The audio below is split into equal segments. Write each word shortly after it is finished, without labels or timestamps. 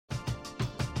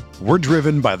We're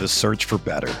driven by the search for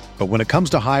better. But when it comes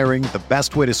to hiring, the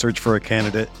best way to search for a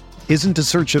candidate isn't to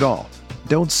search at all.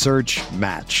 Don't search,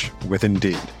 match with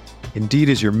Indeed. Indeed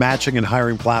is your matching and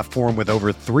hiring platform with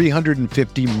over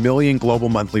 350 million global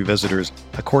monthly visitors,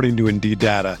 according to Indeed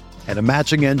data, and a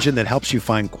matching engine that helps you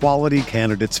find quality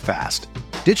candidates fast.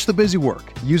 Ditch the busy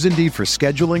work. Use Indeed for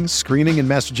scheduling, screening, and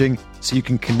messaging so you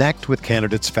can connect with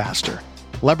candidates faster.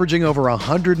 Leveraging over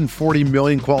 140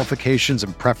 million qualifications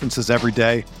and preferences every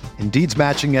day, Indeed's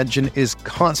matching engine is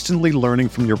constantly learning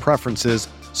from your preferences,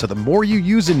 so the more you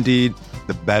use Indeed,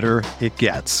 the better it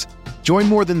gets. Join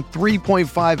more than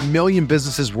 3.5 million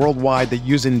businesses worldwide that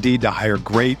use Indeed to hire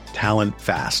great talent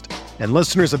fast. And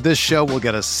listeners of this show will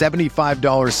get a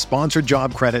 $75 sponsored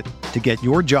job credit to get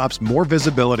your jobs more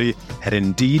visibility at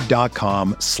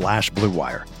Indeed.com/Blue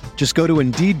Wire. Just go to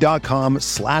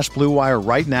Indeed.com/Blue Wire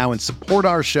right now and support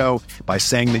our show by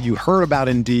saying that you heard about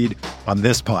Indeed on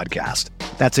this podcast.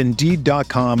 That's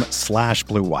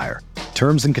Indeed.com/Blue Wire.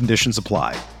 Terms and conditions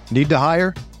apply. Need to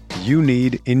hire? You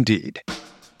need Indeed.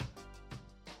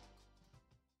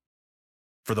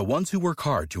 For the ones who work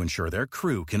hard to ensure their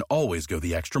crew can always go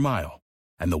the extra mile,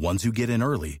 and the ones who get in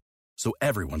early so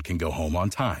everyone can go home on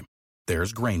time,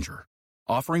 there's Grainger,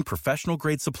 offering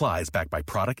professional-grade supplies backed by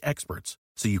product experts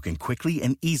so you can quickly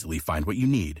and easily find what you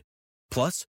need.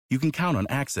 Plus, you can count on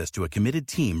access to a committed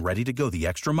team ready to go the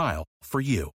extra mile for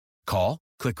you. Call,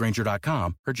 click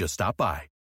Grainger.com, or just stop by.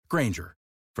 Grainger,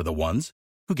 for the ones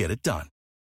who get it done.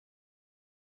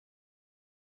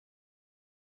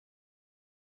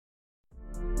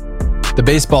 The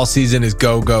baseball season is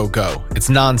go, go, go. It's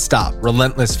nonstop,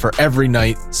 relentless for every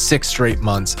night, 6 straight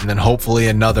months, and then hopefully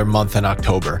another month in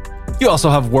October. You also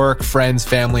have work, friends,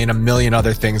 family, and a million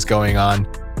other things going on.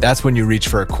 That's when you reach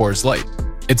for a Coors Light.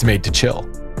 It's made to chill.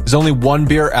 There's only one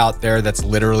beer out there that's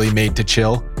literally made to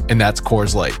chill, and that's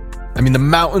Coors Light. I mean, the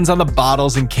mountains on the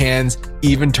bottles and cans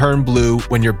even turn blue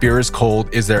when your beer is cold.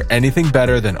 Is there anything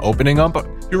better than opening up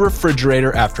your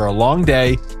refrigerator after a long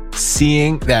day,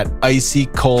 seeing that icy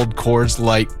cold Coors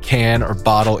Light can or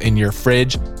bottle in your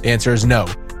fridge? The answer is no.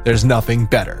 There's nothing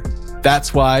better.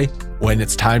 That's why when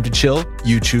it's time to chill,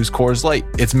 you choose Coors Light.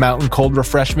 It's mountain cold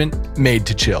refreshment made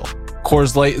to chill.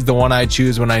 Coors Light is the one I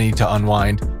choose when I need to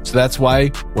unwind. So that's why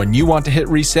when you want to hit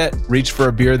reset, reach for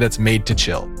a beer that's made to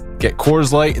chill. Get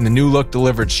Coors Light in the new look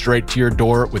delivered straight to your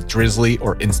door with Drizzly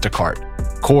or Instacart.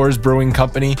 Coors Brewing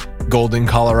Company, Golden,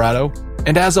 Colorado.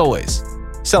 And as always,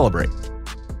 celebrate.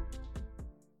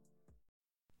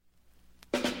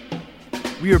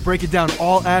 We are breaking down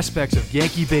all aspects of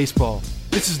Yankee baseball.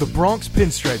 This is the Bronx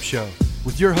Pinstripe Show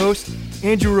with your hosts,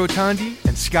 Andrew Rotondi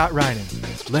and Scott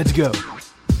Reinen. Let's go.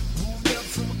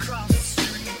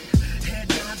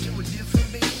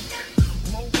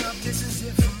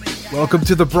 Welcome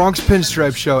to the Bronx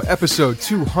Pinstripe Show, episode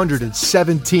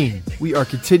 217. We are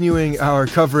continuing our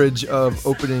coverage of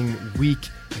opening week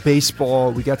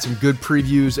baseball. We got some good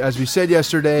previews. As we said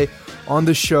yesterday on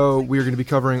the show, we are going to be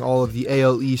covering all of the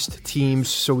AL East teams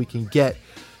so we can get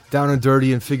down and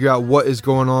dirty and figure out what is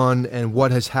going on and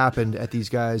what has happened at these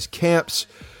guys' camps.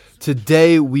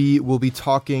 Today, we will be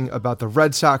talking about the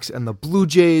Red Sox and the Blue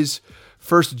Jays.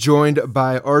 First joined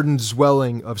by Arden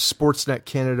Zwelling of Sportsnet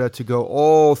Canada to go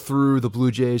all through the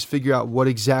Blue Jays, figure out what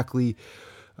exactly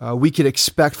we could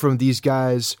expect from these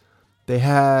guys. They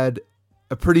had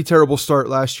a pretty terrible start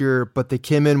last year, but they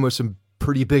came in with some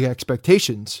pretty big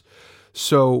expectations.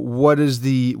 So what's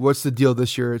the deal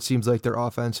this year? It seems like their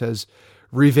offense has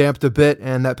revamped a bit,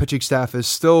 and that pitching staff is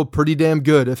still pretty damn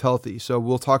good if healthy. So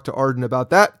we'll talk to Arden about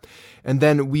that. And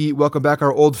then we welcome back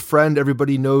our old friend.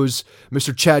 Everybody knows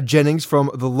Mr. Chad Jennings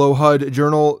from the Low HUD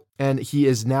Journal, and he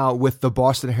is now with the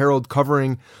Boston Herald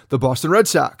covering the Boston Red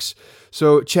Sox.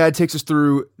 So Chad takes us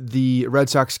through the Red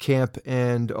Sox camp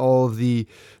and all of the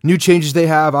new changes they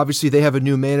have. Obviously, they have a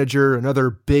new manager, another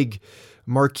big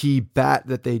marquee bat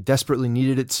that they desperately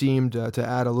needed, it seemed, to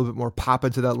add a little bit more pop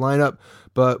into that lineup.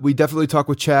 But we definitely talk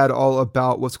with Chad all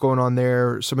about what's going on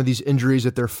there, some of these injuries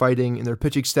that they're fighting in their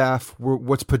pitching staff,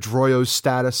 what's Pedroio's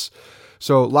status.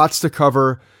 So lots to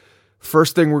cover.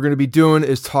 First thing we're going to be doing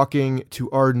is talking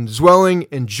to Arden Zwelling.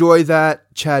 Enjoy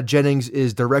that. Chad Jennings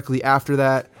is directly after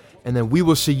that. And then we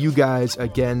will see you guys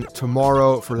again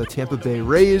tomorrow for the Tampa Bay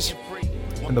Rays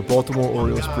and the Baltimore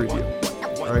Orioles preview.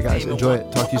 All right, guys, enjoy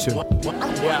it. Talk to you soon.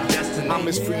 I'm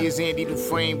as free as Andy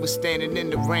Dufresne was standing in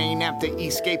the rain after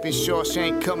escaping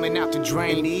Shawshank coming out the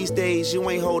drain. And these days you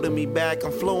ain't holding me back.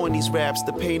 I'm flowing these raps.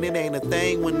 The pain, it ain't a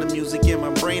thing. When the music in my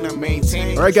brain, I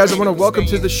maintain. All right, guys, I want to welcome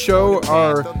to the show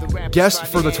our guest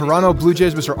for the Toronto Blue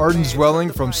Jays, Mr. Arden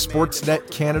Zwelling from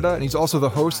Sportsnet Canada, and he's also the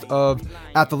host of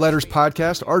At the Letters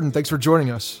podcast. Arden, thanks for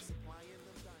joining us.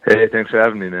 Hey, thanks for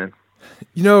having me, man.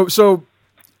 So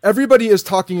everybody is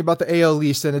talking about the AL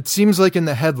East, and it seems like in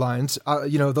the headlines,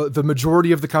 the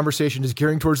majority of the conversation is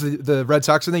gearing towards the Red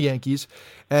Sox and the Yankees,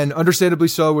 and understandably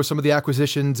so with some of the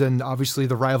acquisitions and obviously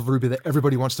the rivalry that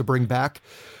everybody wants to bring back.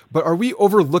 But are we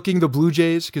overlooking the Blue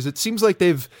Jays? Because it seems like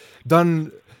they've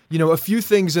done a few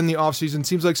things in the offseason,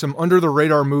 seems like some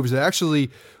under-the-radar moves that actually,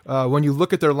 when you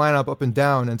look at their lineup up and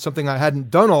down, and something I hadn't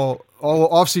done all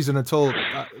offseason until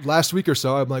last week or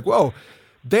so, I'm like, whoa,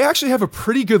 they actually have a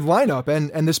pretty good lineup,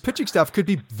 and this pitching staff could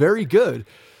be very good.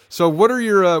 So what are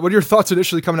your thoughts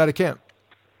initially coming out of camp?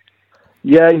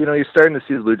 Yeah, you're starting to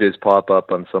see the Blue Jays pop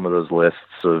up on some of those lists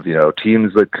of,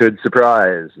 teams that could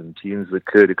surprise and teams that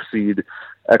could exceed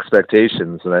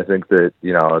expectations. And I think that,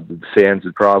 the fans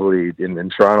would probably,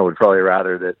 in Toronto, would probably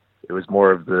rather that it was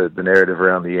more of the narrative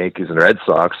around the Yankees and Red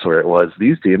Sox, where it was,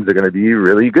 these teams are going to be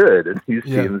really good. And these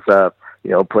teams have,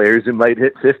 players who might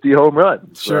hit 50 home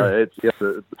runs. Sure.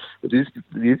 These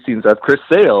teams have Chris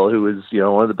Sale, who is,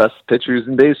 one of the best pitchers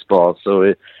in baseball.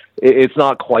 So it's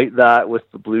not quite that with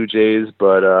the Blue Jays,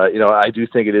 but, I do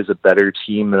think it is a better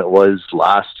team than it was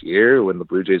last year when the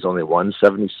Blue Jays only won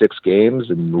 76 games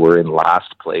and were in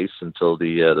last place until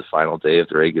the final day of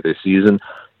the regular season.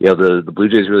 The Blue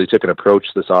Jays really took an approach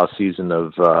this offseason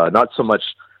of not so much,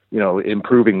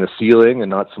 improving the ceiling and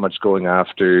not so much going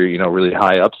after, really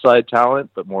high upside talent,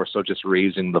 but more so just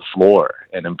raising the floor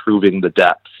and improving the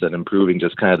depth and improving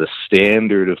just kind of the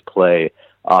standard of play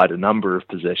at a number of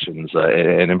positions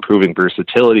and improving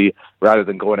versatility rather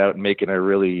than going out and making a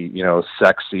really,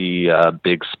 sexy,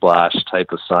 big splash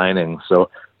type of signing. So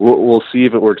we'll see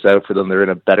if it works out for them. They're in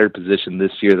a better position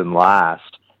this year than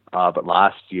last. But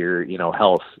last year,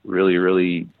 health really,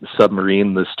 really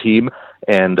submarined this team.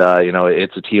 And,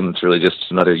 it's a team that's really just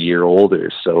another year older.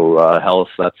 So health,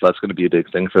 that's going to be a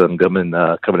big thing for them coming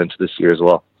into this year as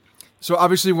well. So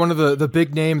obviously one of the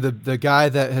big name, the guy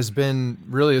that has been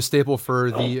really a staple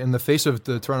in the face of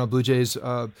the Toronto Blue Jays,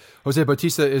 Jose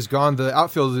Bautista is gone. The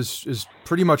outfield is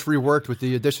pretty much reworked with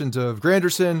the additions of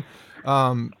Granderson.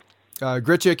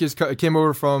 Grichuk came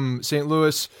over from St.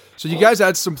 Louis. So you guys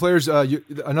add some players.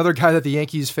 Another guy that the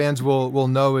Yankees fans will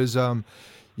know is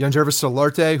Yangervis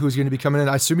Solarte, who's going to be coming in.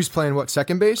 I assume he's playing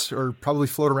second base, or probably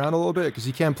float around a little bit because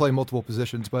he can play multiple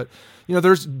positions. But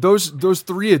there's those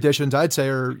three additions I'd say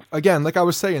are, again, like I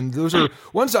was saying, those are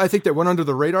ones I think that went under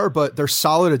the radar, but they're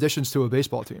solid additions to a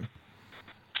baseball team.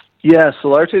 Yeah,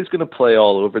 Solarte is going to play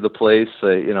all over the place.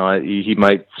 He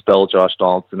might spell Josh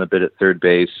Donaldson a bit at third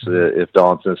base if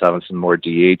Donaldson is having some more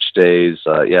DH days.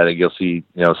 I think you'll see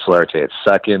Solarte at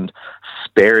second,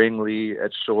 sparingly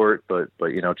at short, but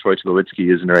Troy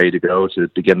Tulowitzki isn't ready to go to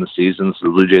begin the season, so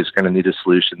the Blue Jays are going to need a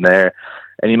solution there.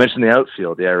 And you mentioned the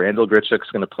outfield. Yeah, Randall Grichuk's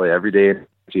going to play every day in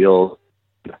the field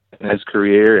in his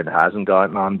career and hasn't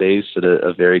gotten on base at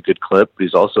a very good clip, but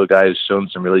he's also a guy who's shown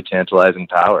some really tantalizing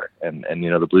power. And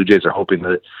the Blue Jays are hoping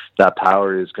that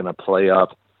power is going to play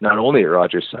up not only at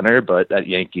Rogers Center, but at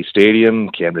Yankee Stadium,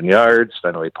 Camden Yards,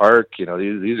 Fenway Park.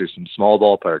 These are some small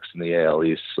ballparks in the AL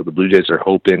East. So the Blue Jays are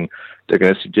hoping they're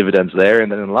going to see dividends there.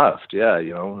 And then in left,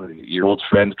 your old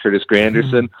friend Curtis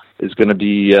Granderson is going to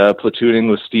be platooning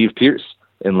with Steve Pearce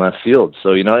in left field.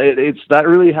 So, that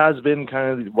really has been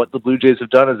kind of what the Blue Jays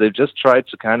have done, is they've just tried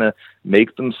to kind of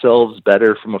make themselves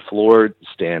better from a floor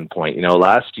standpoint.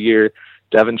 Last year,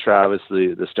 Devin Travis,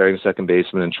 the starting second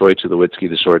baseman, and Troy Tulowitzki,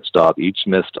 the shortstop, each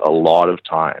missed a lot of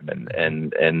time.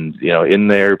 And in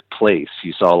their place,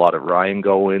 you saw a lot of Ryan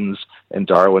Goins and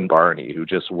Darwin Barney, who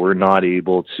just were not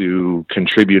able to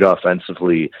contribute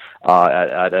offensively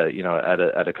at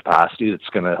a capacity that's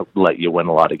going to let you win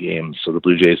a lot of games. So the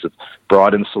Blue Jays have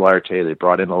brought in Solarte. They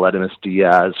brought in Aledmus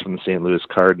Diaz from the St. Louis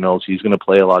Cardinals. He's going to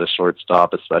play a lot of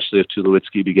shortstop, especially if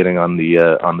Tulowitzki be getting on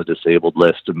the disabled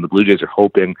list. And the Blue Jays are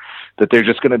hoping that they're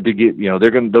just going to be,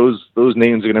 those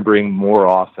names are going to bring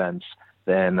more offense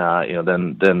than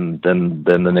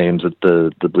the names that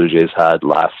the Blue Jays had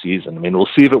last season. I mean, we'll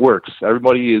see if it works.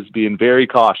 Everybody is being very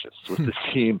cautious with this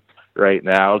team right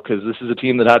now, because this is a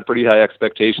team that had pretty high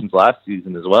expectations last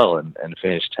season as well, and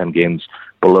finished 10 games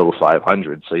below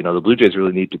 500. So, the Blue Jays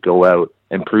really need to go out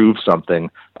and prove something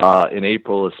in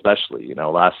April, especially.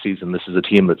 Last season, this is a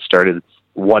team that started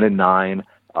 1-9,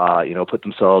 put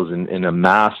themselves in a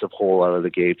massive hole out of the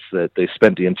gates that they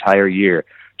spent the entire year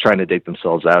trying to dig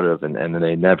themselves out of, and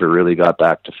they never really got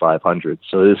back to 500.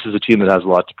 So this is a team that has a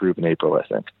lot to prove in April, I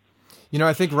think.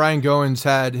 I think Ryan Goins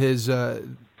had his,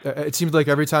 it seemed like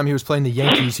every time he was playing the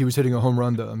Yankees, he was hitting a home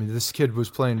run, though. I mean, this kid was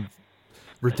playing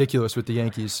ridiculous with the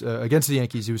Yankees. Against the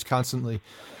Yankees, he was constantly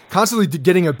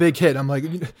getting a big hit. I'm like,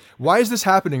 why is this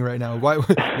happening right now?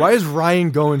 Why is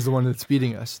Ryan Goins the one that's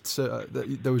beating us?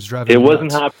 That was driving. It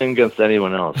wasn't happening against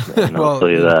anyone else. I'll tell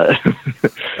you that.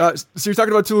 So you're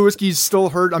talking about Tulowitzki's still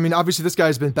hurt. I mean, obviously this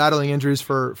guy's been battling injuries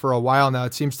for a while now.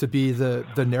 It seems to be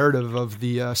the narrative of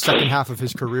the second half of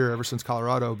his career ever since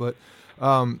Colorado. But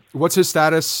what's his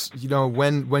status?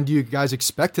 When do you guys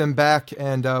expect him back?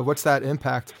 And what's that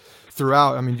impact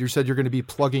throughout? I mean, you said you're going to be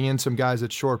plugging in some guys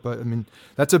at short, but I mean,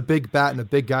 that's a big bat and a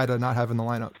big guy to not have in the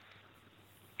lineup.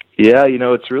 Yeah,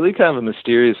 it's really kind of a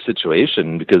mysterious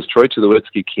situation because Troy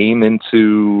Tulowitzki came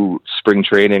into spring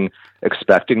training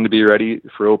expecting to be ready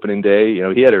for opening day.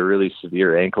 He had a really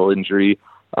severe ankle injury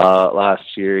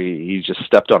last year. He just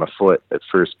stepped on a foot at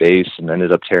first base and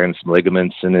ended up tearing some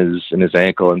ligaments in his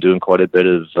ankle and doing quite a bit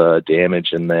of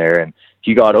damage in there. And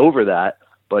he got over that.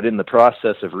 But in the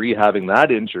process of rehabbing that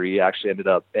injury, he actually ended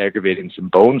up aggravating some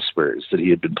bone spurs that he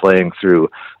had been playing through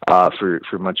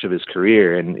for much of his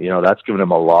career. And, that's given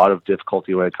him a lot of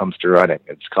difficulty when it comes to running.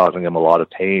 It's causing him a lot of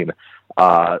pain.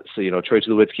 So, Troy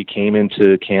Tulowitzki came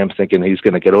into camp thinking he's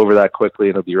going to get over that quickly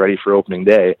and he'll be ready for opening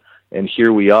day. And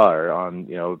here we are on,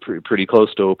 pretty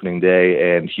close to opening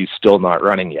day, and he's still not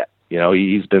running yet.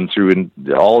 He's been through in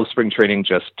all of spring training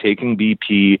just taking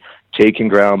BP, taking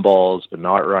ground balls, but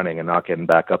not running and not getting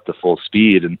back up to full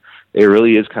speed. And it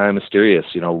really is kind of mysterious,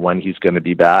 when he's going to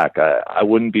be back. I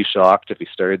wouldn't be shocked if he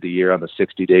started the year on the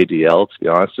 60-day DL, to be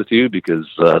honest with you, because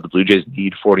the Blue Jays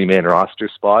need 40-man roster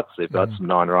spots. They've got some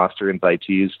non-roster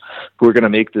invitees who are going to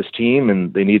make this team,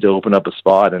 and they need to open up a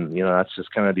spot. And, that's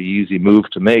just kind of the easy move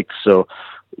to make. So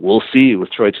we'll see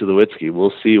with Troy Tulowitzki.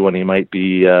 We'll see when he might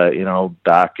be,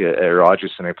 back at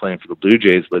Rogers Center playing for the Blue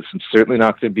Jays, but it's certainly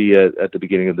not going to be at the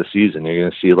beginning of the season. You're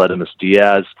going to see Ledimus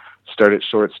Diaz start at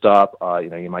shortstop.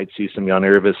 You might see some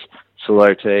Yanirvis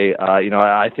Solarte.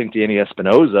 I think Danny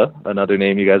Espinoza, another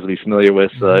name you guys will be familiar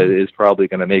with, is probably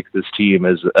going to make this team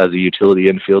as a utility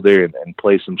infielder and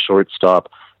play some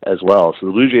shortstop as well. So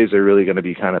the Blue Jays are really going to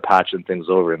be kind of patching things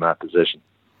over in that position.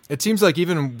 It seems like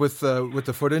even with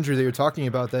the foot injury that you're talking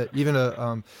about, that even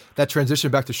that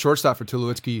transition back to shortstop for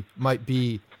Tulowitzki might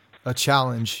be a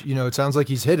challenge. It sounds like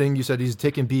he's hitting. You said he's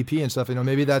taking BP and stuff.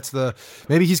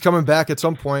 Maybe he's coming back at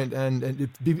some point, and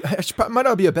it might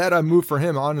not be a bad move for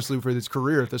him, honestly, for his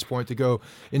career at this point to go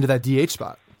into that DH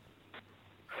spot.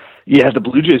 Yeah, the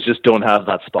Blue Jays just don't have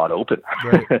that spot open.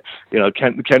 Right.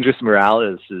 Kendrys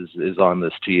Morales is on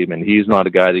this team, and he's not a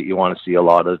guy that you want to see a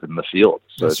lot of in the field.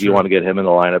 So if you want to get him in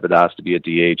the lineup, it has to be a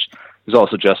DH. There's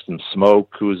also Justin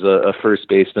Smoke, who's a first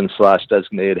baseman /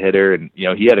 designated hitter, and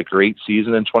he had a great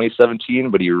season in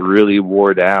 2017, but he really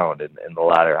wore down in the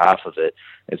latter half of it.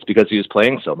 It's because he was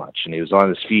playing so much, and he was on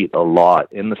his feet a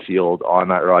lot in the field on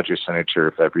that Rogers Center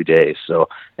turf every day. So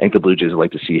I think the Blue Jays would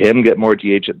like to see him get more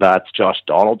DH at bats. Josh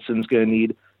Donaldson's going to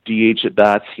need DH at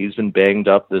bats. He's been banged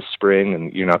up this spring,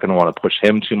 and you're not going to want to push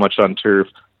him too much on turf.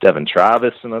 Devin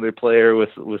Travis, another player with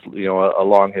a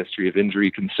long history of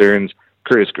injury concerns.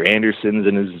 Curtis Granderson's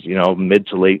in his mid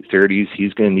to late 30s.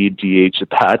 He's going to need DH at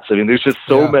bats. I mean, there's just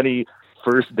so many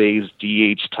first base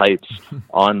DH types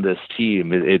on this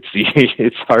team.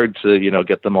 It's hard to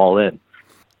get them all in.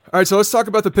 All right, so let's talk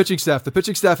about the pitching staff. The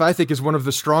pitching staff, I think, is one of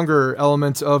the stronger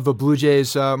elements of the Blue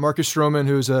Jays. Marcus Stroman,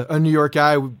 who's a New York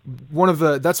guy,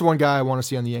 that's the one guy I want to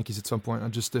see on the Yankees at some point.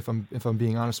 If I'm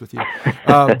being honest with you,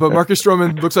 but Marcus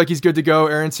Stroman looks like he's good to go.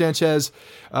 Aaron Sanchez,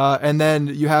 and then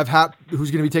you have Hap,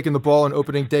 who's going to be taking the ball on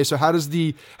opening day. So how does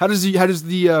the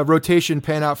rotation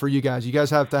pan out for you guys? You guys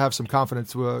have to have some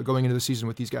confidence going into the season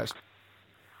with these guys.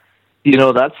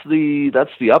 That's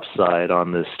the upside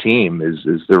on this team is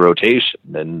the rotation.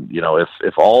 And,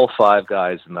 if all five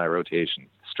guys in that rotation,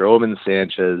 Stroman,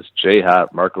 Sanchez, J.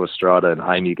 Happ, Marco Estrada, and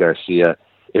Jaime Garcia,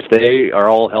 if they are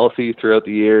all healthy throughout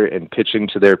the year and pitching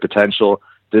to their potential,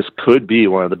 this could be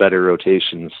one of the better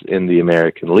rotations in the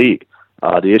American League.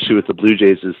 The issue with the Blue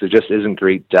Jays is there just isn't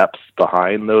great depth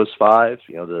behind those five.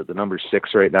 The number 6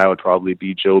 right now would probably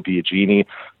be Joe Biagini,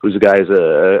 who's a guy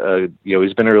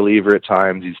he's been a reliever at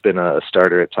times, he's been a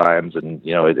starter at times, and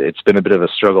it's been a bit of a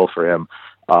struggle for him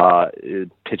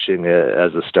pitching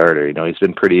as a starter. He's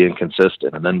been pretty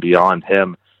inconsistent. And then beyond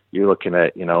him, you're looking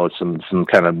at some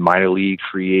kind of minor league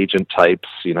free agent types.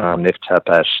 Nick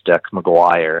Tepesh, Deck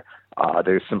McGuire.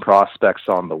 There's some prospects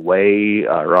on the way.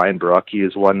 Ryan Barucki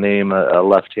is one name, a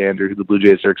left-hander who the Blue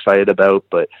Jays are excited about,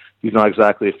 but he's not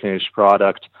exactly a finished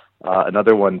product.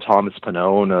 Another one, Thomas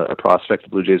Pannone, a prospect the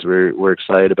Blue Jays were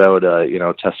excited about,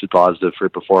 tested positive for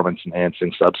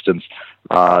performance-enhancing substance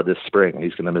this spring.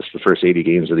 He's going to miss the first 80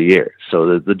 games of the year.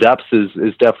 So the depth is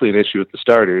definitely an issue with the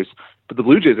starters. But the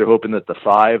Blue Jays are hoping that the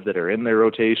 5 that are in their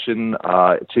rotation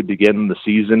to begin the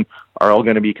season are all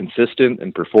going to be consistent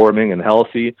and performing and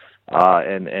healthy.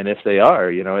 And if they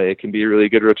are, it can be a really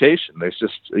good rotation. There's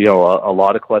just, a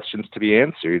lot of questions to be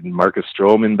answered. Marcus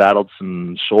Stroman battled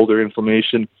some shoulder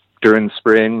inflammation during the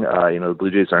spring. The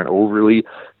Blue Jays aren't overly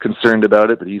concerned about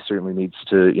it, but he certainly needs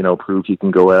to, prove he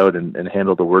can go out and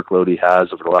handle the workload he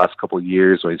has over the last couple of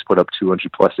years when he's put up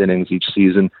 200-plus innings each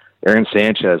season. Aaron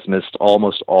Sanchez missed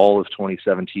almost all of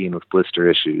 2017 with blister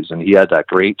issues, and he had that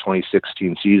great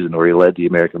 2016 season where he led the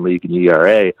American League in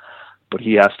ERA. But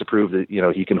he has to prove that,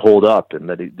 he can hold up and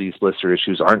that these blister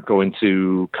issues aren't going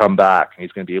to come back. And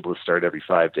he's going to be able to start every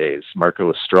 5 days.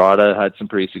 Marco Estrada had some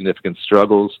pretty significant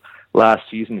struggles last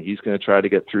season. He's going to try to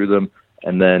get through them.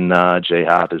 And then Jay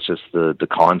Happ is just the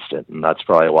constant. And that's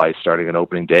probably why he's starting on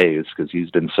opening day, is because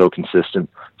he's been so consistent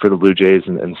for the Blue Jays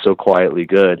and so quietly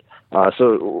good.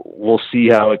 So we'll see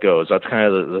how it goes. That's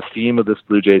kind of the theme of this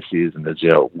Blue Jay season is,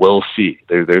 we'll see.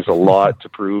 There's a lot to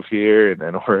prove here, and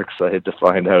we're excited to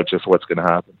find out just what's going to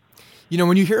happen.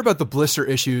 When you hear about the blister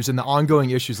issues and the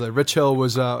ongoing issues, like Rich Hill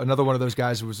was another one of those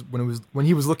guys who when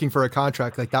he was looking for a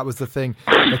contract, like that was the thing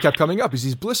that kept coming up, is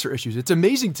these blister issues. It's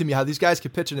amazing to me how these guys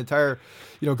could pitch an entire,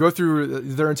 go through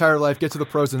their entire life, get to the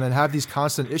pros, and then have these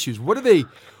constant issues. What are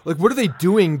they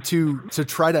doing to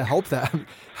try to help that?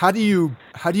 How do you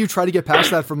try to get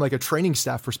past that from like a training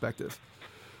staff perspective?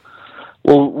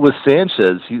 Well, with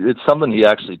Sanchez, it's something he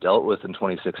actually dealt with in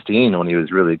 2016 when he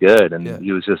was really good, and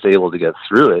he was just able to get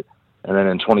through it. And then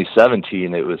in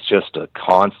 2017, it was just a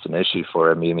constant issue for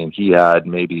him. I mean, he had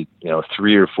maybe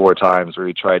 3 or 4 times where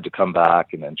he tried to come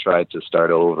back and then tried to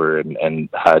start over and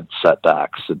had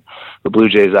setbacks. And the Blue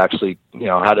Jays actually,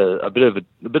 had a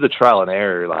bit of trial and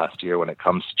error last year when it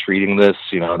comes to treating this.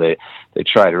 They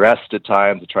tried rest at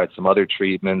times. They tried some other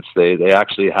treatments. They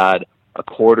actually had a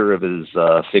quarter of his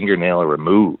fingernail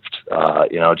removed,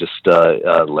 just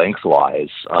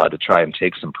lengthwise to try and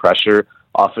take some pressure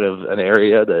off of an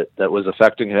area that was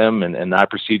affecting him, and that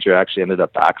procedure actually ended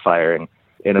up backfiring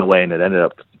in a way, and it ended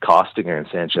up costing Aaron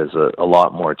Sanchez a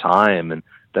lot more time. And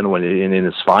then when in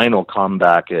his final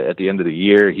comeback at the end of the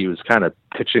year, he was kind of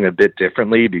pitching a bit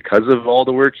differently because of all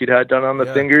the work he'd had done on the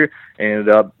finger, and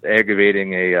ended up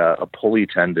aggravating a pulley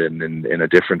tendon in a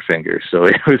different finger. So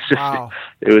it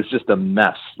was just a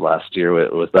mess last year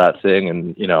with that thing.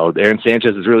 And Aaron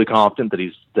Sanchez is really confident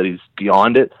that he's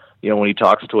beyond it. When he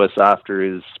talks to us after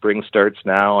his spring starts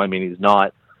now, I mean, he's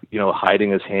not, hiding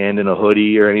his hand in a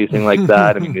hoodie or anything like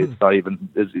that. I mean, it's not even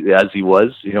as he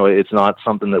was, it's not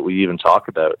something that we even talk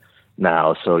about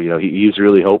now. So, he's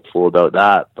really hopeful about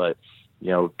that. But,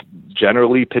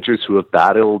 generally pitchers who have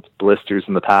battled blisters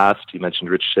in the past, you mentioned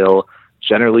Rich Hill,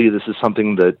 generally this is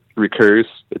something that recurs.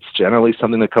 It's generally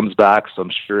something that comes back. So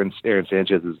I'm sure Aaron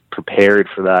Sanchez is prepared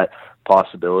for that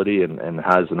possibility and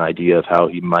has an idea of how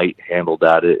he might handle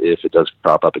that if it does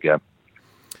crop up again.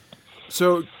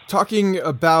 So talking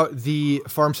about the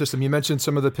farm system, you mentioned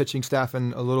some of the pitching staff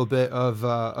and a little bit of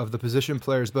the position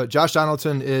players, but Josh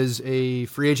Donaldson is a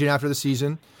free agent after the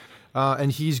season,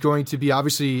 and he's going to be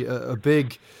obviously a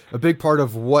big part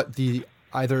of what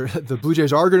either the Blue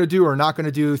Jays are going to do or not going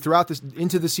to do throughout this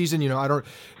into the season.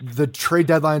 The trade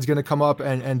deadline is going to come up,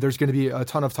 and there's going to be a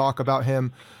ton of talk about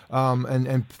him,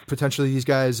 and potentially these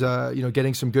guys,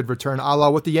 getting some good return, a la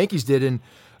what the Yankees did in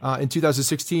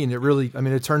 2016. It really,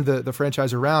 it turned the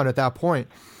franchise around at that point.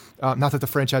 Not that the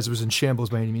franchise was in shambles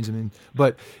by any means.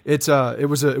 But it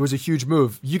was a huge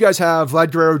move. You guys have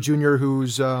Vlad Guerrero Jr.,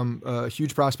 who's a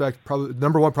huge prospect, probably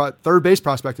number one third base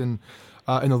prospect in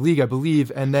the league, I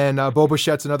believe. And then Bo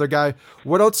Bichette's another guy.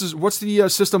 What's the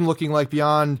system looking like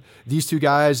beyond these two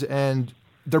guys? And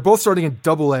they're both starting in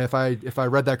Double-A, if I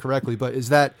read that correctly. But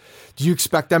do you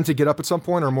expect them to get up at some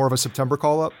point, or more of a September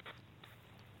call up?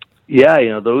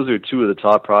 Yeah, those are two of the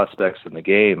top prospects in the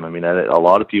game. A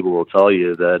lot of people will tell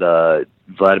you that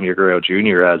Vladimir Guerrero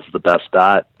Jr. has the best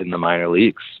bat in the minor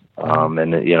leagues. And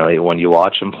when you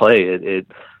watch him play,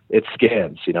 it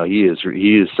scans. He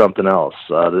is something else.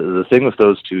 The thing with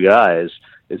those two guys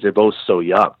is they're both so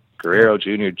young. Guerrero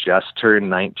Jr. just turned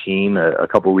 19 a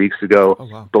couple weeks ago. Oh,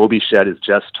 wow. Bo Bichette is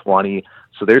just 20.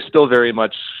 So they're still very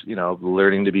much,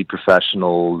 learning to be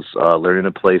professionals, learning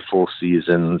to play full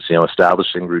seasons,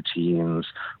 establishing routines,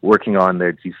 working on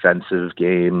their defensive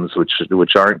games,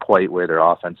 which aren't quite where their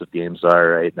offensive games are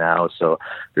right now. So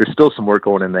there's still some work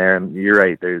going in there. And you're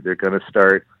right, they're going to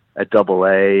start at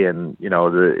Double-A, and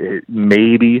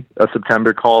maybe a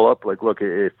September call-up. Like, look,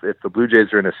 if the Blue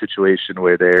Jays are in a situation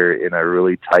where they're in a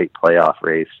really tight playoff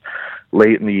race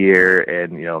late in the year,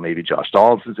 and maybe Josh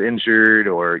Donaldson's injured,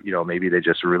 or maybe they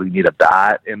just really need a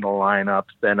bat in the lineup,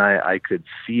 then I could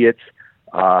see it.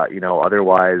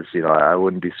 Otherwise, I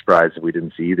wouldn't be surprised if we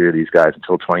didn't see either of these guys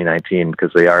until 2019,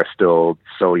 because they are still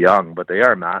so young, but they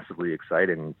are massively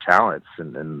exciting talents.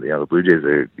 And the Blue Jays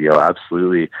are,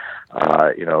 absolutely,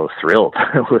 thrilled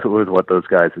with what those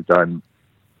guys have done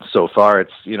so far.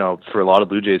 It's, for a lot of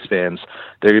Blue Jays fans,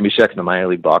 they're going to be checking the minor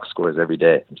league box scores every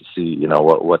day to see,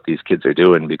 what these kids are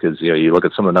doing, because, you look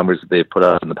at some of the numbers that they've put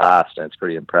up in the past, and it's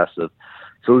pretty impressive.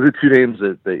 So those are two names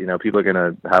that people are going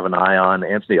to have an eye on.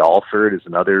 Anthony Alford is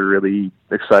another really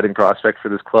exciting prospect for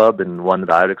this club, and one that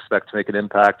I would expect to make an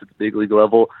impact at the big league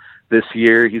level this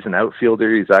year. He's an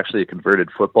outfielder. He's actually a converted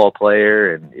football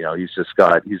player, and he's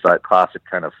that classic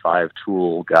kind of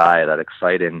 5-tool guy, that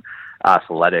exciting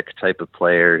athletic type of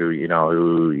player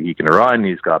who he can run,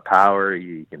 he's got power,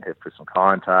 he can hit for some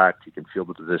contact, he can field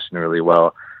the position really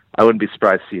well. I wouldn't be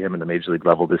surprised to see him in the major league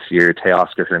level this year.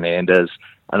 Teoscar Hernandez,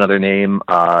 another name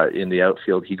in the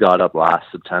outfield. He got up last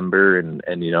September and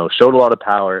showed a lot of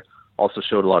power, also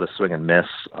showed a lot of swing and miss,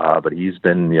 but he's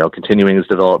been continuing his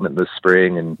development this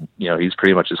spring, and he's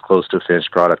pretty much as close to a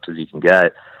finished product as you can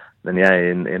get. Then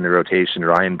in the rotation,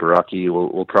 Ryan Barucki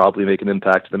will probably make an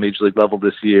impact at the major league level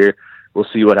this year. We'll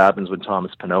see what happens when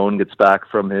Thomas Pannone gets back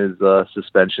from his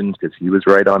suspension, because he was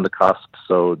right on the cusp.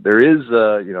 So there is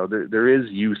there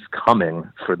is use coming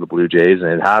for the Blue Jays, and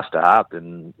it has to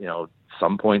happen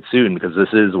some point soon, because this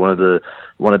is one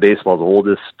of baseball's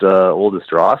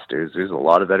oldest rosters. There's a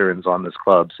lot of veterans on this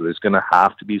club, so there's going to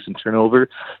have to be some turnover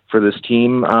for this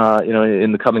team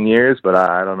in the coming years, but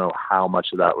I don't know how much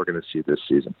of that we're going to see this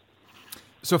season.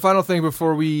 So final thing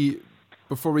before we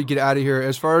get out of here,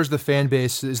 as far as the fan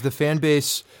base, is the fan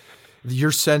base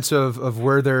your sense of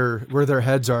where their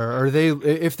heads are? Are they,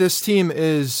 if this team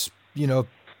is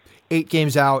 8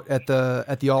 games out at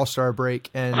the All-Star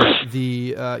break, and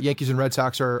the Yankees and Red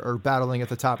Sox are battling at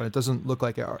the top, and it doesn't look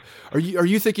like it, are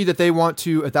you thinking that they want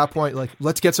to, at that point, like,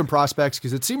 let's get some prospects,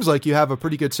 because it seems like you have a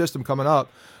pretty good system coming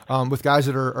up with guys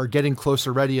that are getting close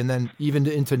already, and then even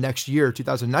into next year,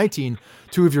 2019,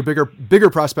 2 of your bigger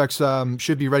prospects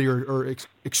should be ready or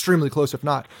extremely close, if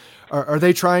not. Are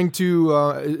they trying to?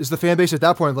 Is the fan base at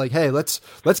that point like, hey, let's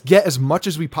get as much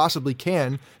as we possibly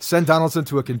can, send Donaldson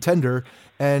to a contender,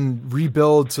 and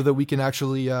rebuild so that we can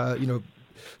actually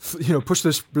push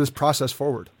this process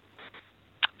forward?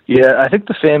 Yeah, I think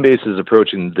the fan base is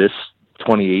approaching this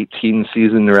 2018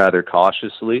 season rather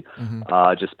cautiously,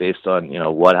 just based on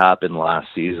what happened last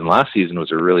season. Last season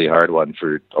was a really hard one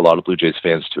for a lot of Blue Jays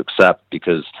fans to accept,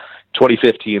 because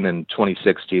 2015 and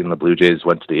 2016, the Blue Jays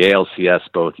went to the ALCS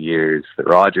both years. The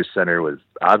Rogers Center was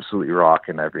absolutely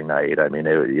rocking every night. I mean,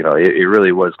 it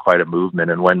really was quite a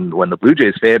movement. And when the Blue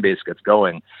Jays fan base gets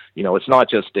going, it's not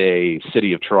just a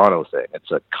city of Toronto thing.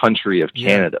 It's a country of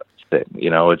Canada thing.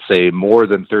 It's a more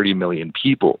than 30 million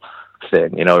people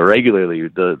thing. Regularly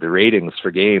the ratings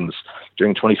for games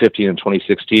during 2015 and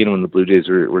 2016, when the Blue Jays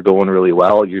were going really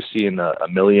well, you're seeing a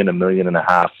million and a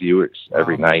half viewers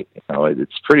every night.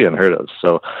 It's pretty unheard of.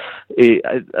 So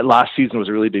last season was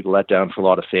a really big letdown for a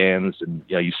lot of fans, and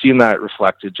you've seen that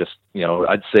reflected just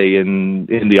I'd say in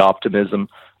the optimism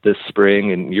this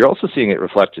spring, and you're also seeing it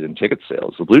reflected in ticket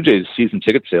sales. The Blue Jays season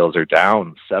ticket sales are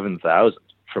down 7,000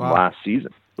 from last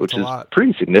season, which is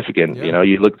pretty significant. Yeah.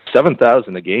 You look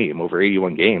 7,000 a game over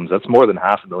 81 games. That's more than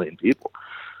 500,000 people.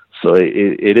 So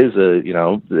it is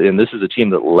and this is a team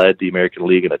that led the American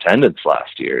League in attendance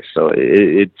last year. So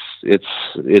it's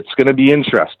going to be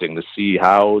interesting to see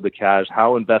how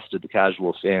invested the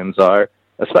casual fans are,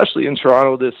 especially in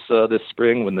Toronto this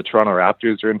spring, when the Toronto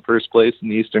Raptors are in first place in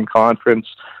the Eastern Conference.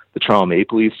 The Toronto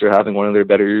Maple Leafs are having one of their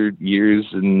better years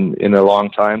in a long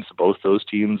time. So both those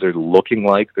teams are looking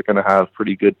like they're going to have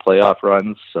pretty good playoff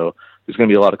runs. So there's going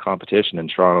to be a lot of competition in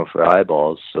Toronto for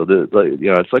eyeballs. So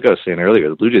it's like I was saying earlier,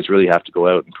 the Blue Jays really have to go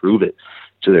out and prove it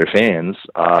to their fans.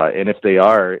 And if they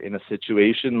are in a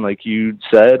situation, like you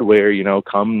said, where,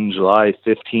 come July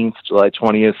 15th, July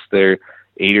 20th, they're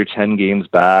 8 or 10 games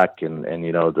back, and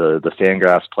the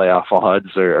Fangraphs playoff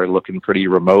odds are looking pretty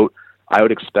remote, I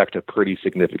would expect a pretty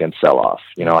significant sell-off.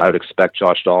 I would expect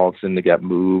Josh Donaldson to get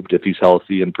moved if he's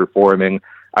healthy and performing.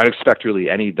 I'd expect really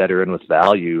any veteran with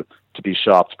value to be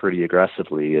shopped pretty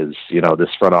aggressively, as this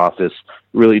front office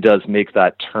really does make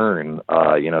that turn,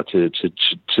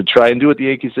 to try and do what the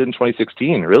Yankees did in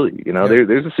 2016. Really,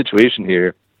 there's a situation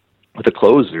here with the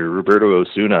closer, Roberto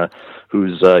Osuna,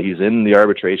 he's in the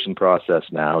arbitration process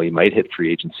now. He might hit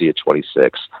free agency at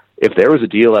 26. If there was a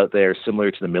deal out there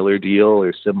similar to the Miller deal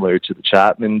or similar to the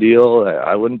Chapman deal,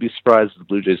 I wouldn't be surprised if the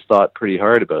Blue Jays thought pretty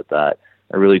hard about that.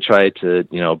 I really tried to,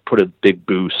 put a big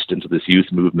boost into this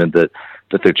youth movement that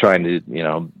they're trying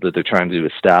to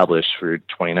establish for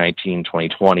 2019,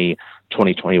 2020,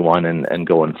 2021, and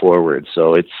going forward.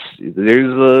 So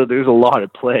there's a lot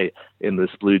at play in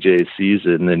this Blue Jays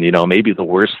season, and maybe the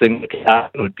worst thing that could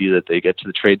happen would be that they get to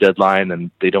the trade deadline and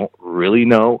they don't really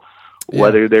know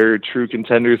whether they're true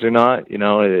contenders or not.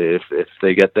 If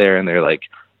they get there and they're like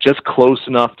just close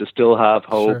enough to still have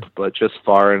hope, but just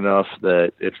far enough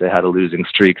that if they had a losing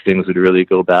streak, things would really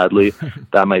go badly.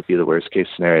 That might be the worst case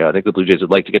scenario. I think the Blue Jays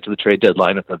would like to get to the trade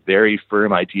deadline with a very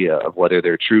firm idea of whether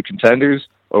they're true contenders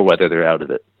or whether they're out of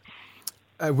it.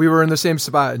 We were in the same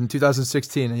spot in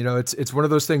 2016. It's one of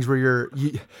those things where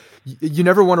you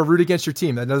never want to root against your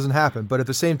team. That doesn't happen. But at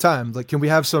the same time, can we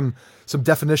have some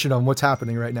definition on what's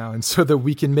happening right now, and so that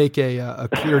we can make a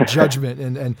clear judgment?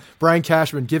 And Brian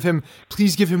Cashman,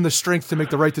 please give him the strength to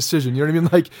make the right decision. You know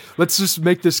what I mean? Let's just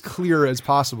make this clear as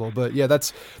possible. But yeah,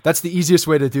 that's the easiest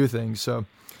way to do things. So,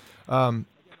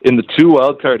 in the 2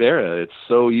 wildcard era, it's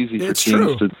so easy for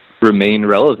teams to remain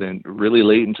relevant really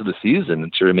late into the season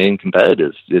and to remain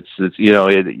competitive.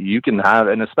 You can have,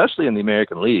 and especially in the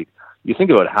American League, you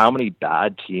think about how many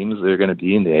bad teams there are going to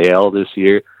be in the AL this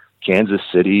year. Kansas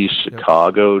City,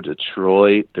 Chicago,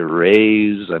 Detroit, the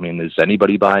Rays. I mean, is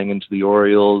anybody buying into the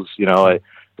Orioles?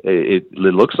 It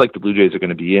looks like the Blue Jays are going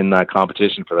to be in that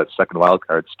competition for that second wild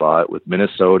card spot with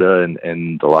Minnesota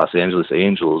and the Los Angeles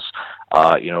Angels,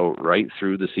 right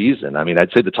through the season. I mean,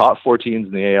 I'd say the top 4 teams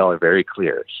in the AL are very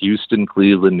clear: Houston,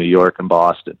 Cleveland, New York, and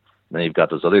Boston. And then you've got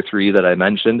those other 3 that I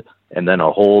mentioned, and then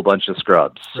a whole bunch of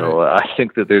scrubs. So I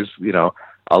think that there's,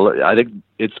 I think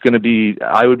it's going to be,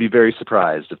 I would be very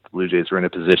surprised if the Blue Jays were in a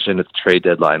position at the trade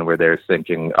deadline where they're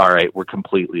thinking, all right, we're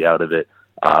completely out of it.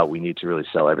 We need to really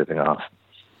sell everything off.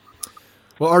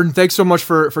 Well, Arden, thanks so much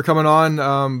for coming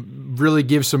on. Really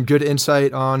gives some good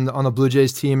insight on the Blue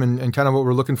Jays team and kind of what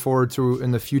we're looking forward to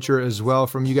in the future as well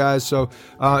from you guys. So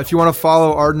if you want to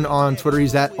follow Arden on Twitter,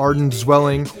 he's at Arden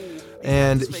Zwelling.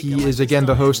 And he is, again,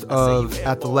 the host of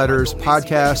At the Letters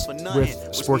podcast with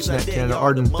Sportsnet Canada.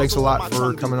 Arden, thanks a lot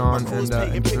for coming on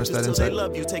and giving us that insight.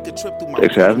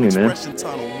 Thanks for having me, man.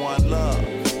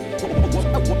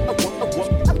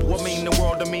 What mean the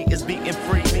world to me is being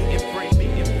free.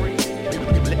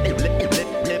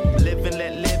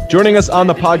 Joining us on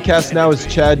the podcast now is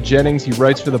Chad Jennings. He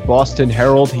writes for the Boston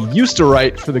Herald. He used to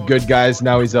write for the Good Guys.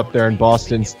 Now he's up there in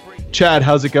Boston. Chad,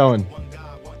 how's it going?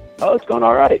 Oh, it's going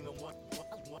all right.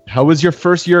 How was your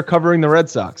first year covering the Red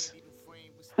Sox?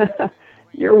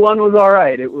 Year 1 was all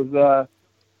right. It was,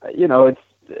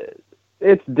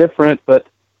 it's different, but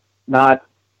not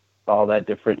all that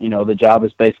different. The job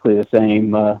is basically the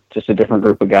same, just a different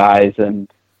group of guys. And,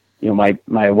 my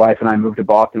wife and I moved to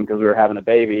Boston because we were having a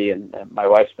baby, and my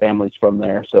wife's family's from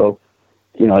there. So,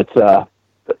 it's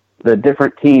the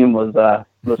different team was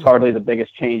hardly the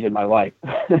biggest change in my life,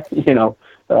 So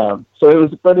it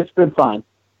was, but it's been fun.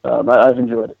 I've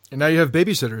enjoyed it. And now you have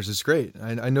babysitters. It's great.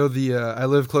 I know I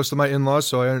live close to my in-laws,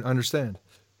 so I understand.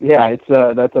 Yeah, it's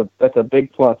that's a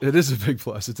big plus. It is a big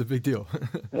plus. It's a big deal.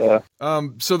 Yeah.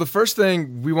 So the first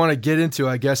thing we want to get into,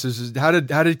 I guess, is how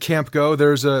did camp go?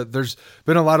 There's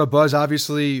been a lot of buzz,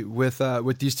 obviously, with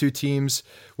these 2 teams.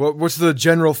 What's the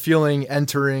general feeling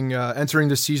entering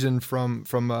the season from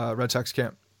Red Sox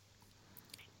camp?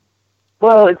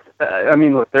 Well, it's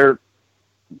look,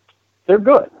 they're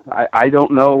good. I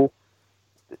don't know.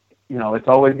 It's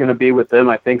always going to be with them,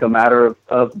 I think, a matter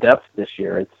of depth this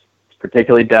year. It's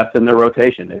particularly depth in their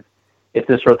rotation. If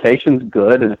this rotation's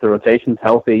good and if the rotation's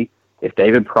healthy, if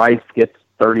David Price gets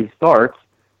 30 starts,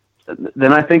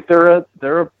 then I think they're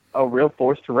a real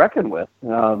force to reckon with.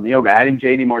 Adding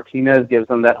J.D. Martinez gives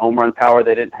them that home run power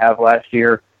they didn't have last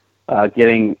year.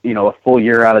 Getting a full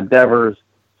year out of Devers,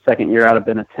 second year out of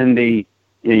Benintendi,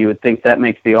 you would think that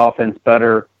makes the offense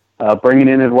better. Bringing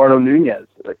in Eduardo Nunez,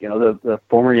 the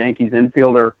former Yankees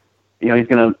infielder, he's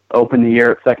going to open the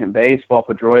year at second base while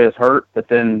Pedroia is hurt. But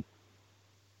then,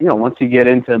 once you get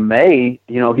into May,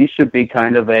 he should be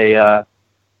kind of an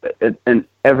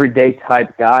everyday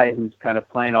type guy who's kind of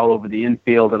playing all over the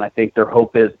infield. And I think their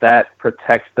hope is that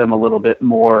protects them a little bit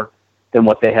more than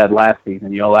what they had last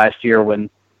season. Last year when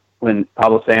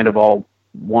Pablo Sandoval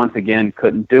once again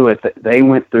couldn't do it, they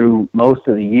went through most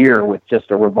of the year with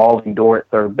just a revolving door at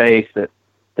third base that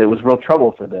was real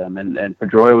trouble for them. And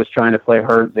Pedroia was trying to play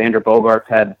hurt. Xander Bogaerts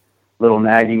had little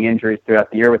nagging injuries throughout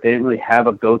the year, but they didn't really have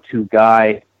a go-to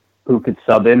guy who could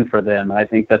sub in for them. I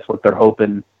think that's what they're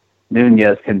hoping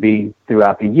Nunez can be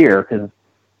throughout the year, because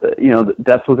the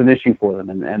depth was an issue for them,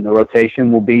 and the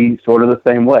rotation will be sort of the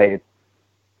same way. It's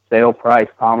Sale, Price,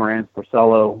 Pomeranz,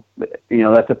 Porcello.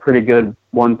 That's a pretty good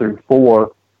 1 through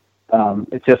 4.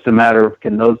 It's just a matter of,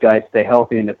 can those guys stay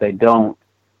healthy, and if they don't,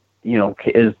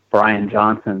 is Brian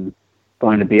Johnson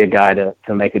going to be a guy to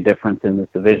make a difference in this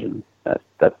division?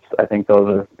 I think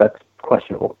that's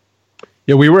questionable.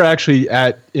 Yeah, we were actually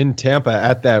in Tampa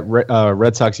at that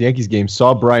Red Sox-Yankees game,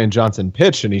 saw Brian Johnson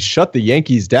pitch, and he shut the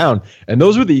Yankees down. And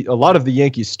those were a lot of the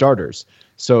Yankees starters.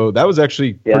 So that was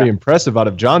actually pretty impressive out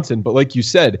of Johnson. But like you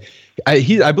said,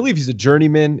 I believe he's a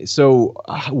journeyman. So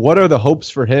what are the hopes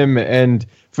for him and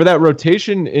for that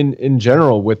rotation in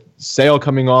general, with Sale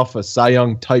coming off a Cy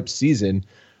Young type season,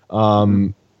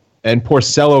 and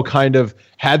Porcello kind of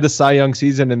had the Cy Young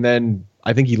season, and then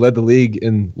I think he led the league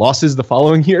in losses the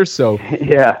following year. So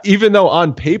even though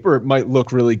on paper it might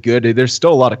look really good, there's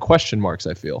still a lot of question marks,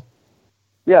 I feel.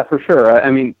 Yeah, for sure.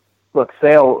 I mean, look,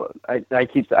 Sale, I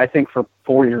think for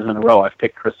 4 years in a row, I've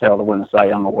picked Chris Sale to win the Cy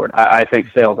Young Award. I think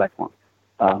Sale's excellent.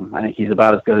 I think he's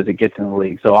about as good as it gets in the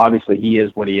league. So obviously he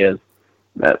is what he is.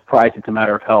 Price, it's a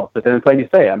matter of health. But then it's like you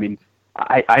say, I mean,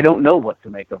 I don't know what to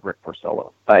make of Rick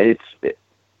Porcello.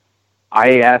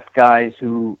 I asked guys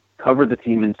who covered the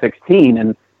team in 2016,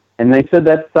 and they said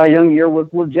that Cy Young year was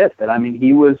legit. That, I mean,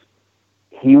 he was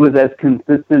as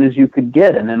consistent as you could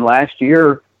get. And then last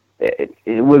year,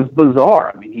 it was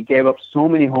bizarre. I mean, he gave up so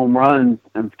many home runs,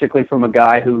 and particularly from a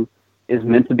guy who is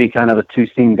meant to be kind of a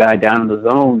two-seam guy down in the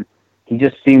zone. He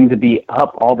just seemed to be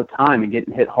up all the time and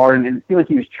getting hit hard, and it seemed like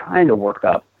he was trying to work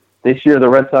up. This year, the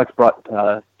Red Sox brought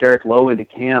Derek Lowe into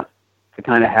camp to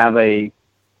kind of have a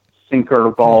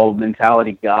sinker ball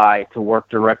mentality guy to work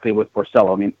directly with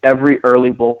Porcello. I mean, every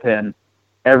early bullpen,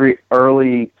 every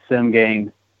early sim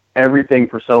game, everything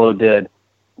Porcello did,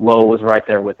 Lowe was right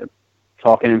there with him,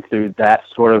 talking him through that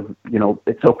sort of,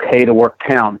 it's okay to work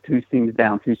down, two seams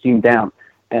down.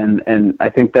 And I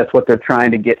think that's what they're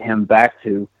trying to get him back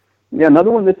to. Yeah,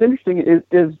 another one that's interesting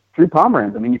is Drew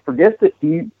Pomeranz. I mean, you forget that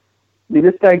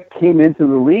this guy came into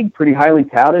the league pretty highly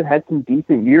touted, had some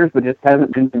decent years, but just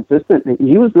hasn't been consistent.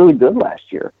 He was really good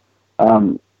last year.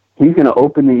 He's going to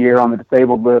open the year on the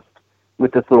disabled list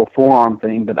with this little forearm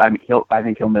thing, but I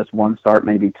think he'll miss one start,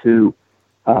 maybe two.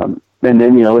 And then,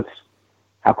 it's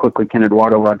how quickly can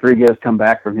Eduardo Rodriguez come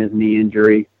back from his knee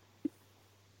injury.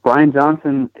 Brian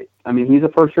Johnson, I mean, he's a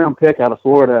first-round pick out of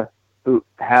Florida who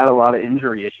had a lot of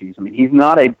injury issues. I mean, he's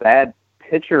not a bad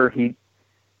pitcher. He's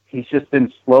just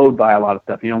been slowed by a lot of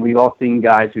stuff. We've all seen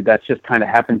guys who that's just kind of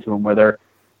happened to him, where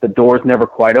the door's never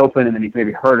quite open, and then he's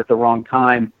maybe hurt at the wrong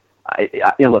time.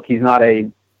 Look, he's not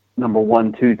a number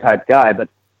 1-2 type guy, but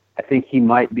I think he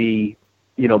might be,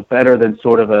 better than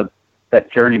sort of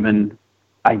that journeyman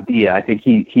idea. I think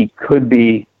he could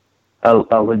be a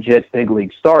legit big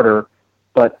league starter,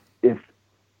 but if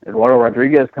Eduardo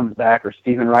Rodriguez comes back, or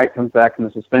Stephen Wright comes back from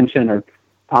the suspension, or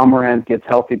Pomeranz gets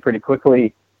healthy pretty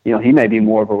quickly, he may be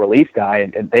more of a relief guy,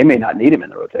 and they may not need him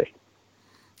in the rotation.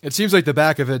 It seems like the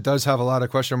back of it does have a lot of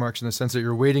question marks, in the sense that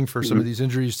you're waiting for some of these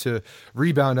injuries to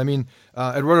rebound. I mean,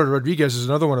 Eduardo Rodriguez is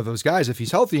another one of those guys. If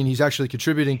he's healthy and he's actually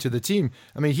contributing to the team,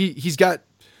 I mean, he's got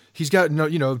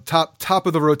top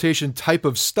of the rotation type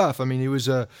of stuff. I mean,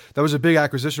 that was a big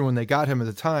acquisition when they got him at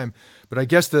the time. But I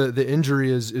guess the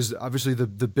injury is obviously the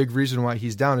big reason why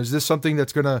he's down. Is this something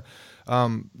that's gonna?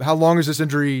 How long is this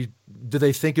injury? Do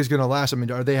they think is going to last? I mean,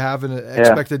 are they having an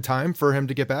expected time for him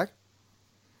to get back?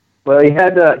 Well, he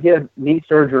had knee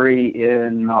surgery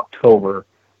in October.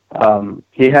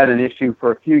 He had an issue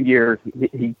for a few years.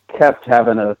 He kept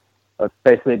having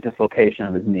basically a dislocation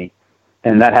of his knee.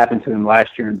 And that happened to him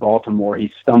last year in Baltimore.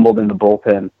 He stumbled in the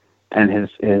bullpen, and he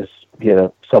had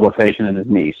a subluxation in his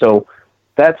knee. So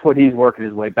that's what he's working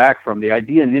his way back from. The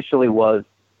idea initially was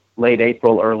late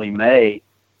April, early May,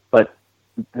 but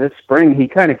this spring he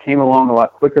kind of came along a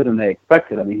lot quicker than they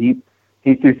expected. I mean,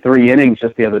 he threw 3 innings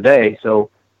just the other day,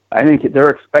 so I think they're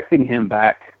expecting him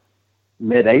back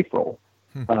mid-April.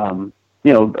 About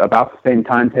the same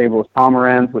timetable as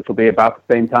Pomeranz, which will be about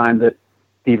the same time that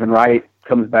Stephen Wright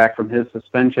comes back from his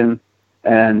suspension,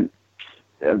 and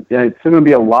it's going to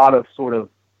be a lot of sort of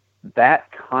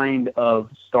that kind of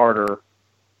starter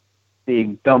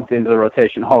being dumped into the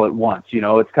rotation all at once.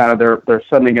 It's kind of they're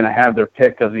suddenly going to have their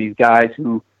pick of these guys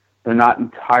who they're not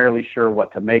entirely sure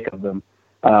what to make of them.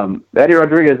 Eddie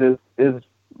Rodriguez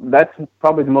that's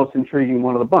probably the most intriguing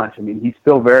one of the bunch. I mean, he's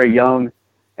still very young,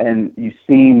 and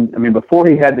before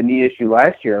he had the knee issue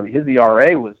last year, his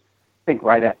ERA was, I think,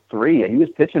 right at 3. He was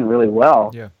pitching really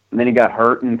well. Yeah. And then he got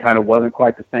hurt and kind of wasn't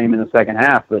quite the same in the second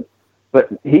half. But But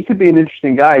he could be an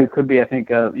interesting guy who could be, I think,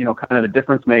 kind of a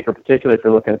difference maker, particularly if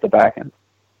you're looking at the back end.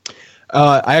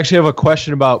 I actually have a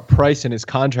question about Price and his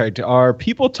contract. Are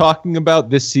people talking about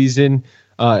this season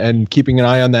and keeping an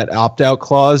eye on that opt-out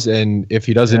clause? And if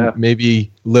he doesn't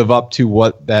maybe live up to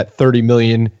what that $30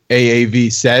 million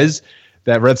AAV says,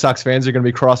 that Red Sox fans are going to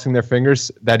be crossing their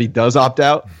fingers that he does opt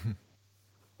out?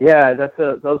 Yeah,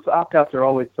 those opt-outs are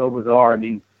always so bizarre. I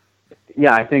mean,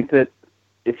 yeah, I think that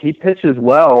if he pitches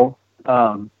well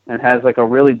and has like a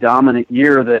really dominant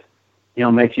year that,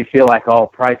 makes you feel like,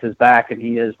 Price is back and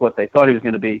he is what they thought he was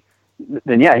going to be,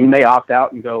 then yeah, he may opt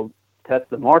out and go test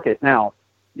the market. Now,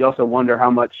 you also wonder how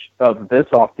much of this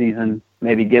offseason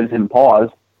maybe gives him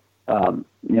pause.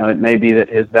 It may be that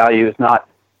his value is not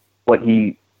what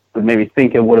he would maybe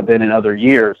think it would have been in other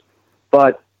years.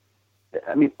 But,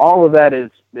 I mean, all of that is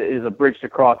a bridge to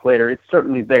cross later. It's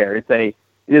certainly there. It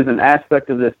is an aspect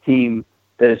of this team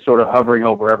that is sort of hovering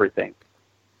over everything.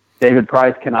 David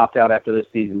Price can opt out after this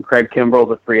season. Craig Kimbrell's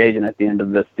a free agent at the end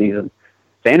of this season.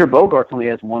 Xander Bogaerts only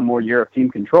has one more year of team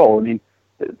control. I mean,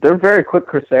 they're very quick.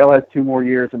 Chris Sale has 2 more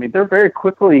years. I mean, they're very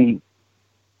quickly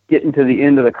getting to the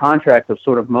end of the contract of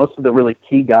sort of most of the really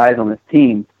key guys on this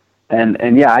team.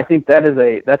 And yeah, I think that's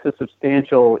a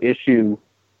substantial issue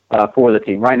for the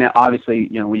team right now. Obviously,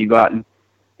 when you go out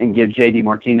and give JD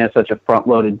Martinez such a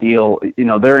front-loaded deal,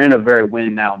 they're in a very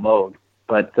win now mode.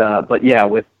 But yeah,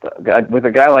 with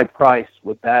a guy like Price,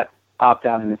 with that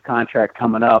opt-out in his contract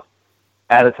coming up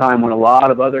at a time when a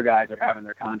lot of other guys are having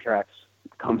their contracts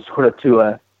come sort of to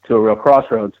a real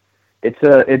crossroads, it's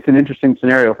an interesting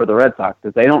scenario for the Red Sox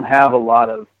because they don't have a lot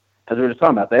of, as we were just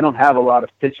talking about, they don't have a lot of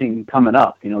pitching coming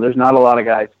up. There's not a lot of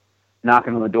guys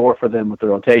knocking on the door for them with the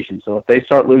rotation. So if they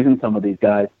start losing some of these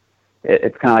guys,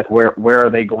 it's kind of like where are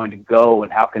they going to go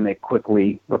and how can they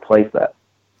quickly replace that?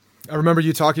 I remember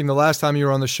you talking the last time you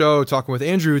were on the show, talking with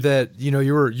Andrew, that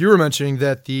you were mentioning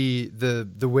that the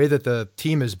way that the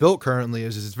team is built currently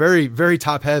is it's very, very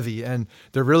top heavy, and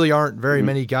there really aren't very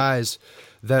many guys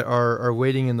that are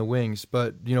waiting in the wings.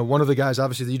 But one of the guys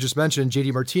obviously that you just mentioned,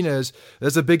 JD Martinez,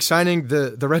 that's a big signing.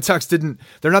 The Red Sox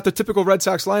they're not the typical Red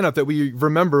Sox lineup that we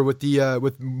remember with the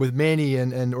with Manny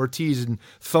and Ortiz and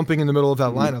thumping in the middle of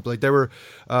that lineup. Like they were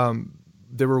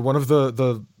one of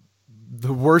the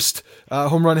worst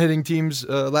home run hitting teams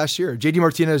last year. JD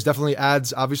Martinez definitely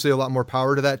adds obviously a lot more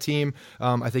power to that team.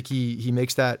 I think he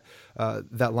makes that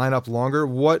lineup longer.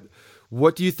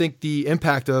 What do you think the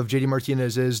impact of JD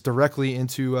Martinez is directly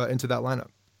into that lineup?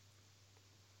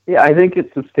 Yeah, I think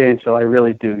it's substantial. I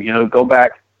really do. Go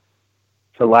back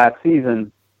to last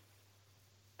season,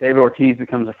 David Ortiz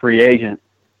becomes a free agent,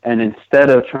 and instead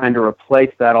of trying to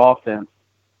replace that offense,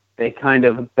 they kind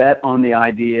of bet on the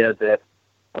idea that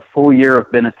a full year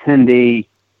of Benintendi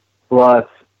plus,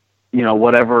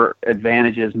 whatever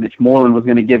advantages Mitch Moreland was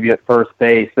going to give you at first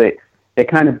base. They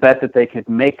kind of bet that they could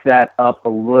make that up a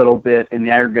little bit in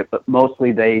the aggregate, but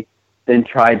mostly they then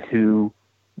tried to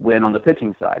win on the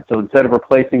pitching side. So instead of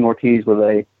replacing Ortiz with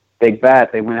a big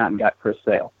bat, they went out and got Chris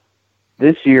Sale.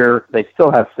 This year, they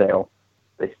still have Sale.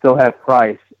 They still have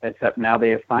Price, except now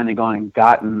they have finally gone and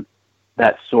gotten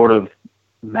that sort of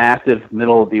massive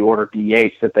middle of the order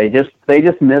DH that they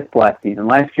just missed last season.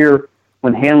 Last year,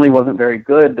 when Hanley wasn't very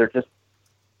good, there just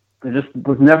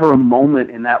was never a moment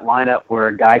in that lineup where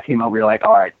a guy came over. You're like,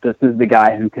 all right, this is the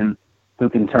guy who can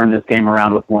turn this game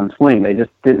around with one swing. They just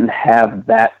didn't have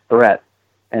that threat.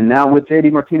 And now with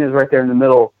JD Martinez right there in the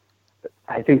middle,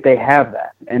 I think they have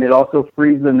that. And it also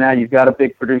frees them now. You've got a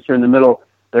big producer in the middle.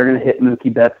 They're going to hit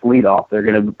Mookie Betts leadoff. They're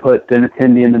going to put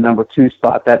Benintendi in the number 2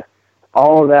 spot.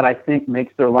 All of that, I think,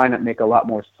 makes their lineup make a lot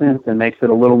more sense and makes it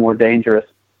a little more dangerous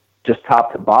just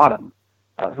top to bottom.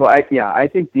 I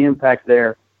think the impact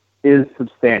there is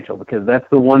substantial because that's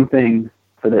the one thing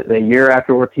for the year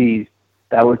after Ortiz,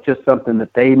 that was just something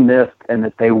that they missed and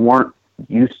that they weren't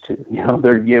used to.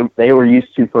 They were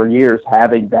used to for years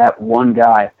having that one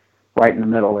guy right in the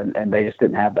middle, and they just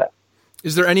didn't have that.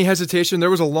 Is there any hesitation?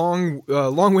 There was a long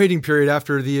waiting period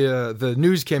after the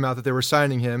news came out that they were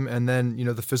signing him, and then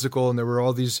the physical, and there were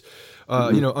all these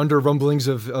under rumblings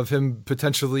of him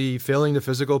potentially failing the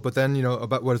physical. But then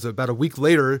about a week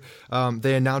later,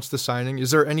 they announced the signing.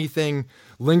 Is there anything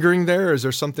lingering there? Is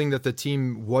there something that the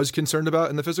team was concerned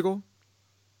about in the physical?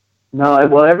 No.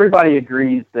 Well, everybody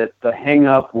agrees that the hang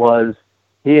up was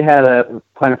he had a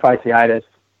plantar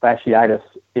fasciitis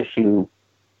issue.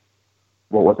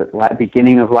 What was it,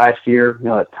 beginning of last year,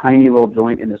 a tiny little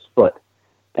joint in his foot.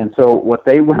 And so what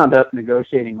they wound up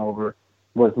negotiating over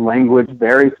was language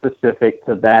very specific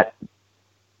to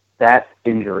that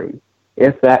injury.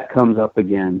 If that comes up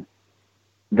again,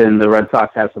 then the Red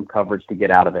Sox have some coverage to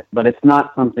get out of it. But it's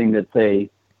not something that's a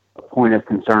point of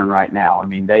concern right now. I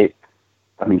mean,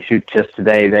 just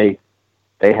today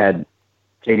they had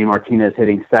JD Martinez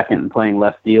hitting second and playing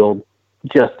left field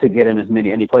just to get him as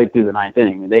many, and he played through the ninth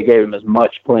inning. I mean, they gave him as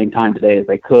much playing time today as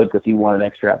they could because he wanted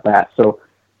extra at bat. So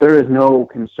there is no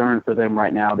concern for them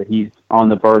right now that he's on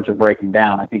the verge of breaking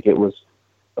down. I think it was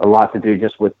a lot to do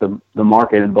just with the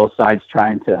market and both sides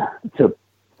trying to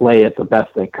play it the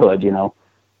best they could, you know.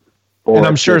 And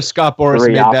I'm sure Scott Boras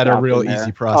made that a real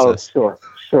easy process. Oh,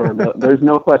 sure. No, there's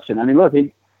no question. I mean, look,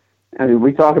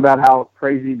 we talk about how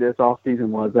crazy this offseason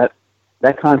was.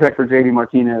 That contract for JD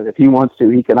Martinez, if he wants to,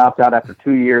 he can opt out after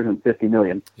 2 years and $50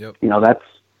 million. Yep. You know,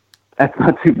 that's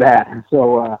not too bad.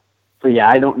 So yeah,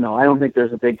 I don't know. I don't think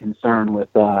there's a big concern with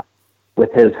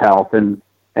his health, and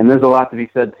there's a lot to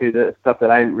be said too. The stuff that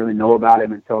I didn't really know about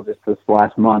him until just this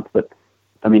last month. But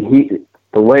I mean,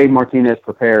 the way Martinez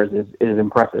prepares is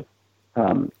impressive.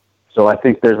 So I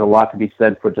think there's a lot to be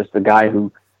said for just a guy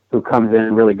who comes in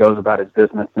and really goes about his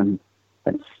business and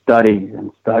studies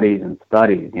and studies and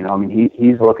studies. You know, I mean,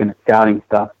 he's looking at scouting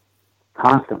stuff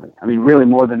constantly. I mean, really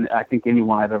more than I think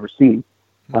anyone I've ever seen.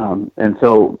 And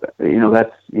so, you know,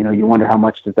 that's, you know, you wonder how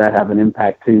much does that have an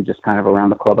impact too, just kind of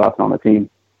around the clubhouse and on the team.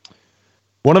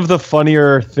 One of the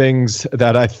funnier things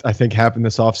that I think happened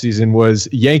this offseason was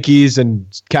Yankees,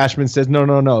 and Cashman says,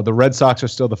 no, the Red Sox are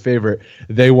still the favorite.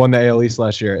 They won the AL East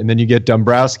last year. And then you get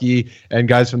Dombrowski and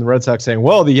guys from the Red Sox saying,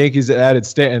 well, the Yankees added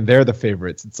Stanton, they're the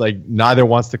favorites. It's like neither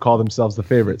wants to call themselves the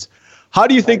favorites. How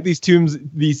do you think these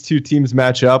two teams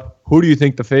match up? Who do you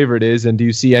think the favorite is? And do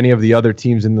you see any of the other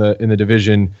teams in the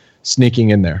division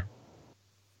sneaking in there?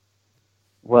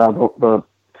 Well,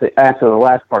 to answer the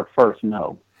last part first,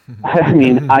 no. I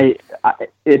mean,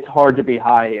 it's hard to be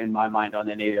high in my mind on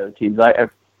any of the other teams.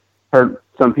 I've heard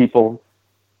some people,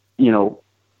 you know,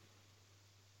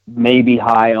 maybe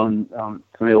high on.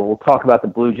 We'll talk about the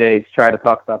Blue Jays, try to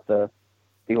talk about the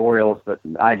Orioles, but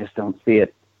I just don't see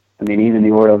it. I mean, even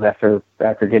the Orioles after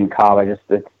getting Cobb, it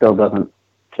still doesn't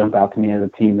jump out to me as a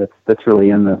team that's really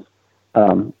in this.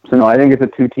 So no, I think it's a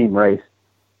 2-team race.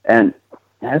 And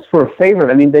as for a favorite,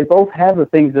 I mean, they both have the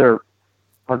things that are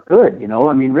good, you know.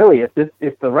 I mean, really,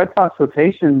 if the Red Sox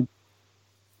rotation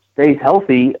stays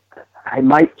healthy, I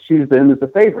might choose them as the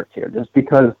favorites here, just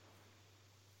because.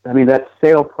 I mean, that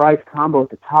sale price combo at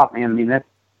the top, man. I mean,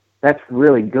 that's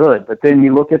really good. But then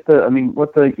you look at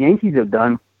what the Yankees have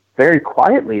done very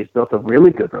quietly is built a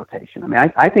really good rotation. I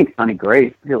mean, I think Sonny Gray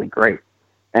is really great,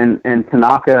 and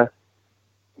Tanaka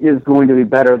is going to be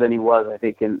better than he was, I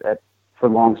think, for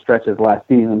long stretches last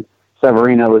season.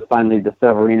 Severino is finally the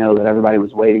Severino that everybody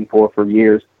was waiting for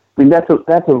years. I mean, that's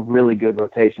a really good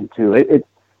rotation too.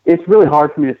 It's really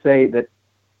hard for me to say that.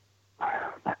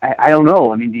 I don't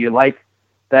know. I mean, do you like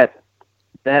that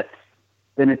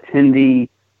Benintendi,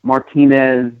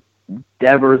 Martinez,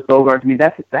 Devers, Bogaerts? I mean,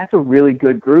 that's a really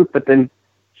good group. But then,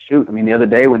 shoot, I mean, the other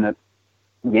day when the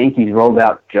Yankees rolled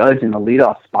out Judge in the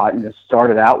leadoff spot and just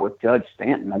started out with Judge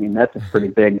Stanton, I mean, that's a pretty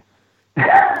big.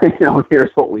 You know,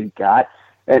 here's what we've got.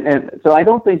 And so I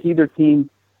don't think either team,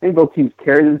 I think both teams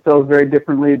carry themselves very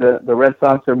differently. The Red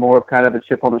Sox are more of kind of a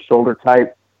chip on the shoulder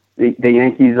type. The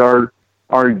Yankees are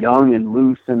young and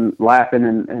loose and laughing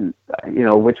and you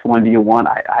know, which one do you want?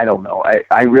 I don't know.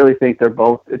 I really think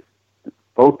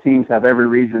both teams have every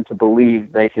reason to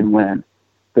believe they can win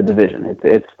the division.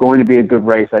 It's going to be a good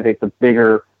race. I think the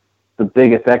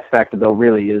biggest X factor though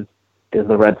really is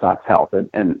the Red Sox health.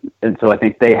 And so I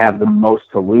think they have the most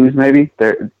to lose maybe.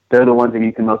 They're the ones that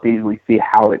you can most easily see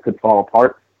how it could fall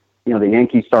apart. You know, the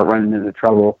Yankees start running into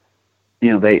trouble.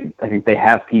 You know, I think they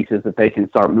have pieces that they can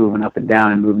start moving up and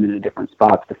down and moving into different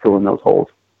spots to fill in those holes.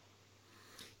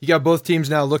 You got both teams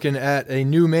now looking at a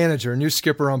new manager, a new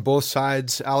skipper on both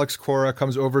sides. Alex Cora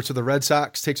comes over to the Red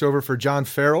Sox, takes over for John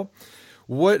Farrell.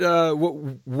 How are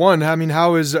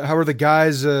the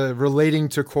guys relating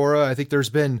to Cora? I think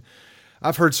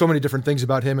I've heard so many different things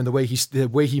about him and the way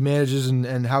he manages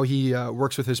and how he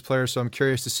works with his players. So I'm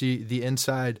curious to see the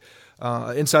inside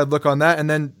look on that. And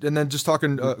then just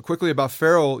talking quickly about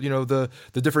Farrell, you know, the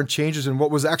different changes and what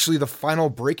was actually the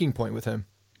final breaking point with him.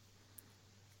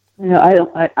 Yeah,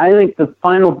 I think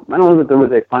I don't know that there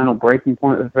was a final breaking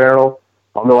point with Farrell,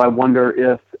 although I wonder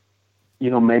if, you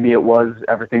know, maybe it was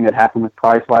everything that happened with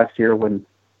Price last year when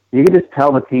you could just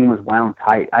tell the team was wound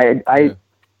tight.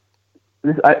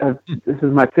 This is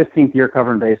my 15th year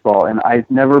covering baseball, and I've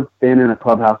never been in a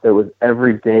clubhouse that was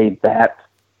every day that,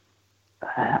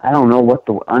 I don't know what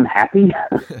the unhappy.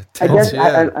 I guess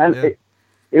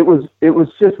it was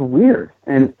just weird,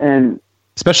 and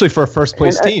especially for a first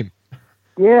place team.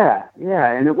 Yeah,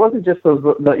 and it wasn't just those.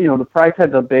 The Price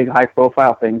had the big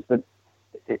high-profile things, but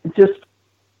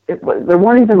there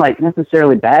weren't even like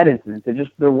necessarily bad incidents.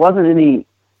 There wasn't any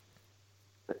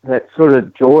that sort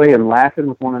of joy and laughing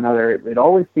with one another. It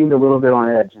always seemed a little bit on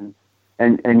edge,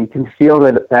 and you can feel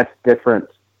that that's different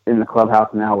in the clubhouse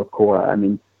now with Cora. I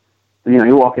mean,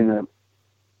 you walk in the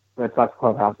Red Sox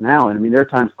clubhouse now, and I mean, there are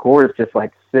times Cora's just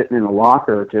like sitting in a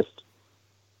locker, just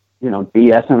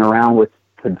BSing around with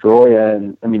Pedroia,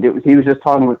 and I mean, he was just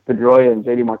talking with Pedroia and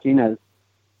JD Martinez,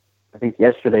 I think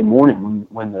yesterday morning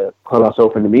when the clubhouse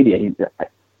opened to media.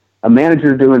 A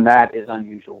manager doing that is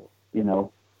unusual,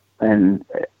 and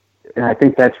I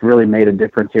think that's really made a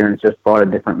difference here, and it's just brought a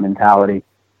different mentality.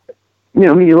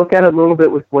 You look at it a little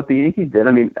bit with what the Yankees did.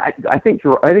 I mean, I think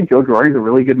Joe Girardi's a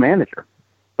really good manager,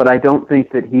 but I don't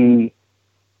think that he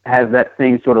has that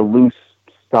same sort of loose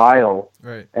style.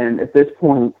 Right. And at this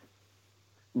point,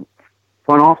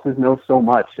 front offices know so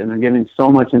much, and they're giving so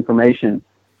much information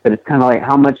that it's kind of like,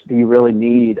 how much do you really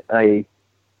need a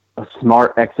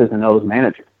smart X's and O's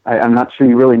manager? I'm not sure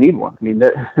you really need one. I mean,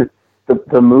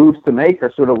 the moves to make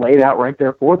are sort of laid out right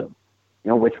there for them.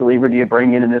 Which reliever do you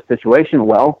bring in this situation?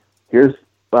 Well, here's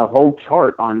a whole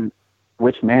chart on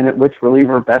which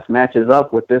reliever best matches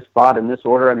up with this spot in this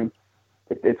order. I mean,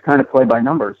 it's kind of play by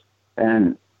numbers.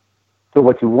 And so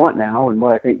what you want now, and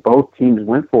what I think both teams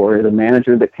went for, is a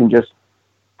manager that can just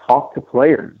talk to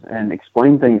players and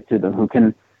explain things to them, who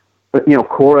can,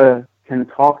 Cora can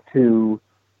talk to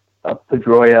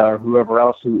Pedroia or whoever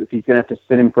else, who, if he's going to have to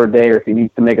sit him for a day or if he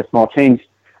needs to make a small change,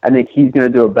 I think he's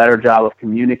going to do a better job of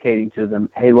communicating to them,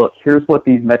 hey, look, here's what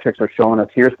these metrics are showing us.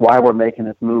 Here's why we're making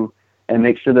this move, and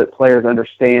make sure that players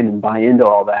understand and buy into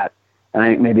all that. And I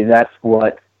think maybe that's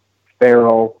what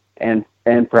Farrell and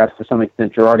perhaps to some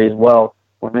extent Girardi as well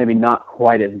were maybe not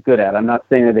quite as good at. I'm not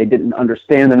saying that they didn't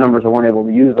understand the numbers or weren't able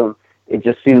to use them. It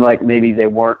just seemed like maybe they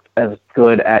weren't as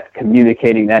good at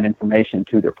communicating that information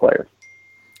to their players.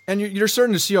 And you're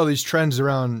starting to see all these trends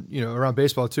around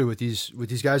baseball too, with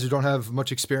these guys who don't have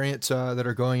much experience that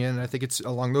are going in. And I think it's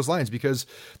along those lines because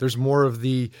there's more of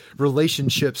the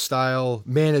relationship style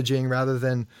managing rather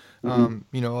than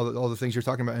all the things you're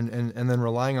talking about, and then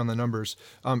relying on the numbers.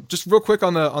 Just real quick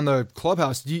on the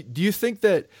clubhouse, do you think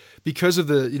that because of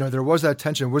the there was that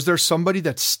tension, was there somebody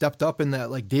that stepped up in that,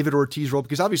 like David Ortiz role?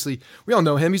 Because obviously we all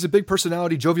know him; he's a big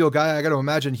personality, jovial guy. I got to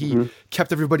imagine he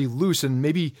kept everybody loose, and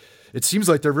maybe it seems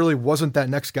like there really wasn't that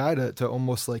next guy to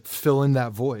almost like fill in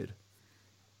that void.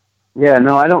 Yeah,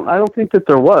 no, I don't think that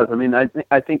there was. I mean,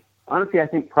 I think honestly, I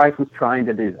think Price was trying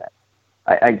to do that.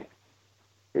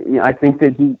 I think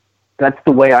that that's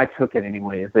the way I took it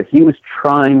anyway, is that he was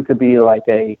trying to be like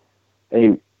a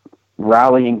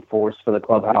rallying force for the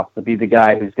clubhouse, to be the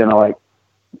guy who's going to,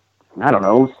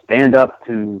 stand up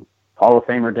to Hall of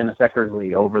Famer Dennis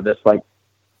Eckersley over this like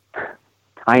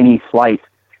tiny slight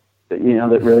that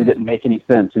really didn't make any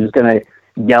sense. He was going to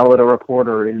yell at a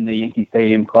reporter in the Yankee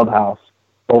Stadium clubhouse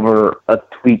over a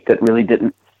tweet that really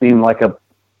didn't seem like a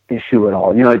issue at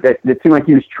all. It seemed like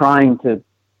he was trying to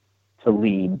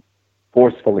lead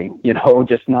forcefully,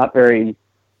 just not very,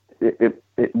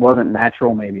 it wasn't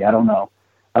natural maybe, I don't know.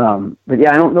 But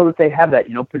yeah, I don't know that they have that.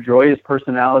 Pedroia's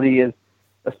personality is,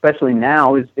 especially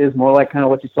now, is more like kind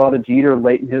of what you saw to Jeter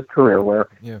late in his career, where,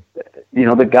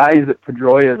 the guys that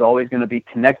Pedroia is always going to be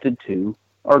connected to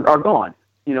are gone.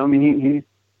 He's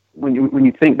when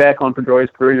you think back on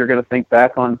Pedroia's career, you're going to think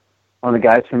back on the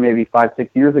guys from maybe 5-6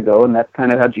 years ago, and that's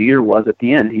kind of how Jeter was at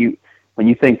the end. When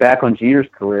you think back on Jeter's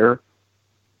career,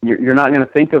 you're not going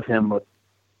to think of him with,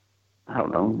 I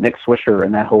don't know, Nick Swisher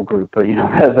and that whole group, but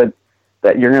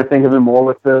that you're going to think of him more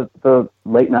with the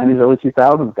late 90s, early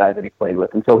 2000s guys that he played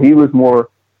with. And so he was more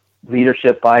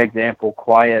leadership by example,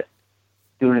 quiet,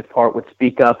 doing his part, would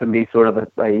speak up and be sort of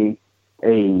a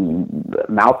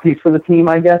mouthpiece for the team,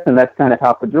 I guess. And that's kind of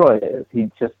how Pedroia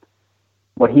is.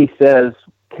 What he says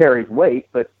carries weight,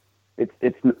 but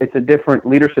it's a different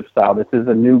leadership style. This is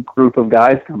a new group of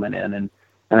guys coming in, and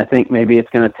I think maybe it's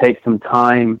going to take some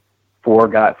time for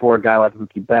a guy like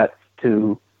Mookie Betts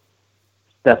to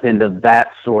step into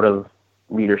that sort of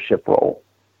leadership role.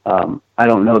 I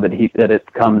don't know that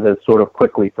it comes as sort of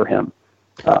quickly for him.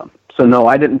 So no,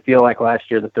 I didn't feel like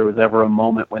last year that there was ever a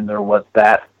moment when there was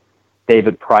that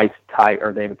David Ortiz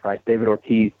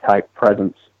type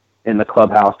presence in the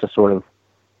clubhouse to sort of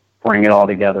bring it all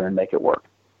together and make it work.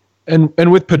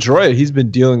 And with Pedroia, he's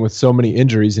been dealing with so many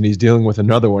injuries, and he's dealing with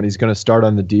another one. He's going to start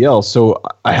on the DL. So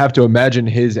I have to imagine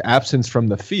his absence from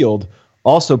the field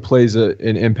also plays an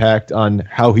impact on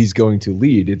how he's going to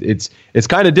lead. It's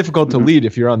kind of difficult to lead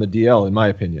if you're on the DL, in my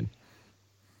opinion.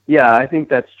 Yeah, I think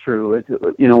that's true. It's,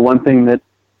 one thing that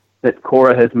that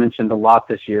Cora has mentioned a lot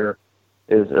this year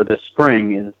or this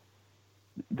spring is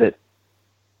that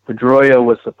Pedroia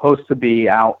was supposed to be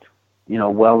out,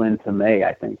 well into May,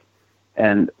 I think.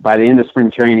 And by the end of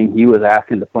spring training, he was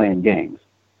asking to play in games.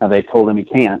 Now, they told him he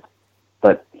can't,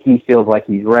 but he feels like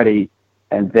he's ready,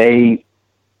 and they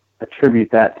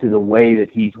attribute that to the way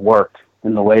that he's worked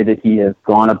and the way that he has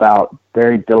gone about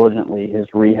very diligently his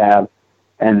rehab,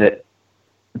 and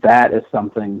that is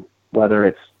something, whether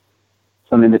it's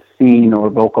something that's seen or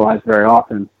vocalized very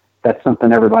often, that's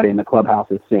something everybody in the clubhouse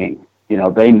is seeing.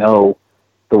 They know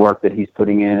the work that he's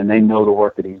putting in, and they know the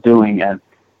work that he's doing, and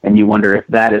you wonder if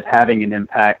that is having an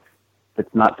impact.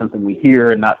 It's not something we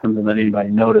hear and not something that anybody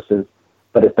notices,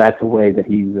 but if that's a way that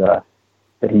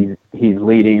he's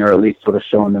leading, or at least sort of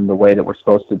showing them the way that we're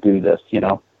supposed to do this,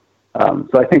 So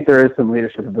I think there is some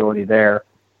leadership ability there.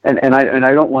 And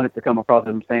I don't want it to come across as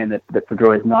I'm saying that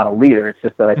Pedroia is not a leader. It's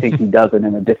just that I think he does it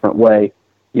in a different way,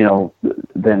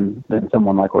 than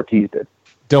someone like Ortiz did.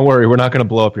 Don't worry, we're not going to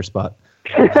blow up your spot.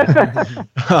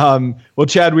 Well,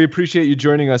 Chad, we appreciate you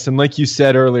joining us. And like you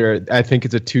said earlier, I think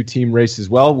it's a 2-team race as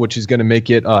well, which is going to make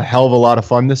it a hell of a lot of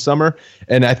fun this summer.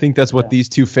 And I think that's what these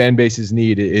two fan bases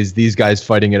need, is these guys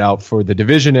fighting it out for the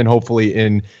division and hopefully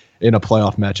in a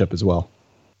playoff matchup as well.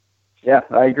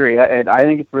 I agree. I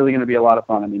think it's really going to be a lot of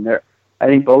fun. I mean, I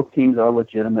think both teams are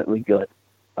legitimately good.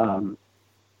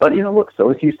 But look, so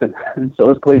is Houston and so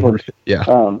is Cleveland. Yeah.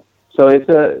 So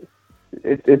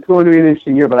it's going to be an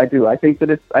interesting year, but I think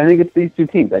it's these two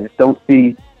teams. I just don't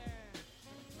see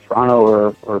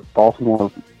Toronto or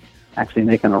Baltimore actually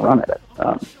making a run at it.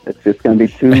 It's going to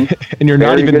be two. And you're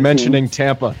not even mentioning teams.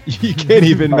 Tampa. You can't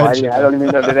even mention. I don't even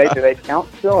know. Do they count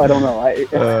still? I don't know.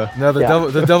 No,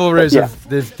 the Devil Rays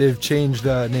they've changed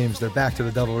names. They're back to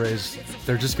the Devil Rays.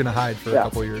 They're just going to hide for a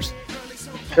couple years.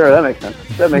 Sure, that makes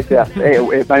sense. Hey,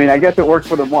 I mean, I guess it worked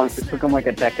for them once. It took them like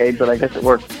a decade, but I guess it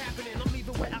worked.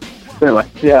 Anyway,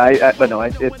 but no,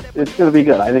 it's going to be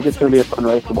good. I think it's going to be a fun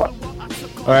race to watch.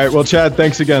 All right, well, Chad,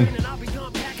 thanks again.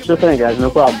 Sure thing, guys. No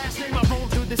problem.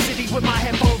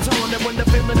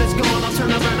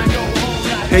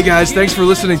 Hey, guys, thanks for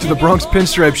listening to the Bronx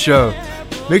Pinstripes Show.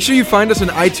 Make sure you find us on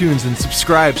iTunes and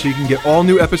subscribe so you can get all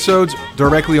new episodes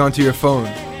directly onto your phone.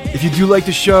 If you do like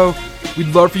the show, we'd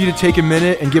love for you to take a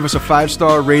minute and give us a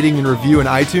 5-star rating and review in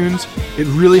iTunes. It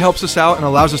really helps us out and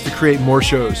allows us to create more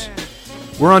shows.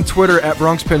 We're on Twitter at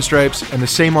Bronx Pinstripes and the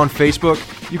same on Facebook.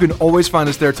 You can always find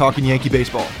us there talking Yankee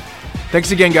baseball.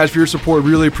 Thanks again, guys, for your support.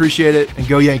 Really appreciate it, and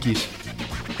go Yankees.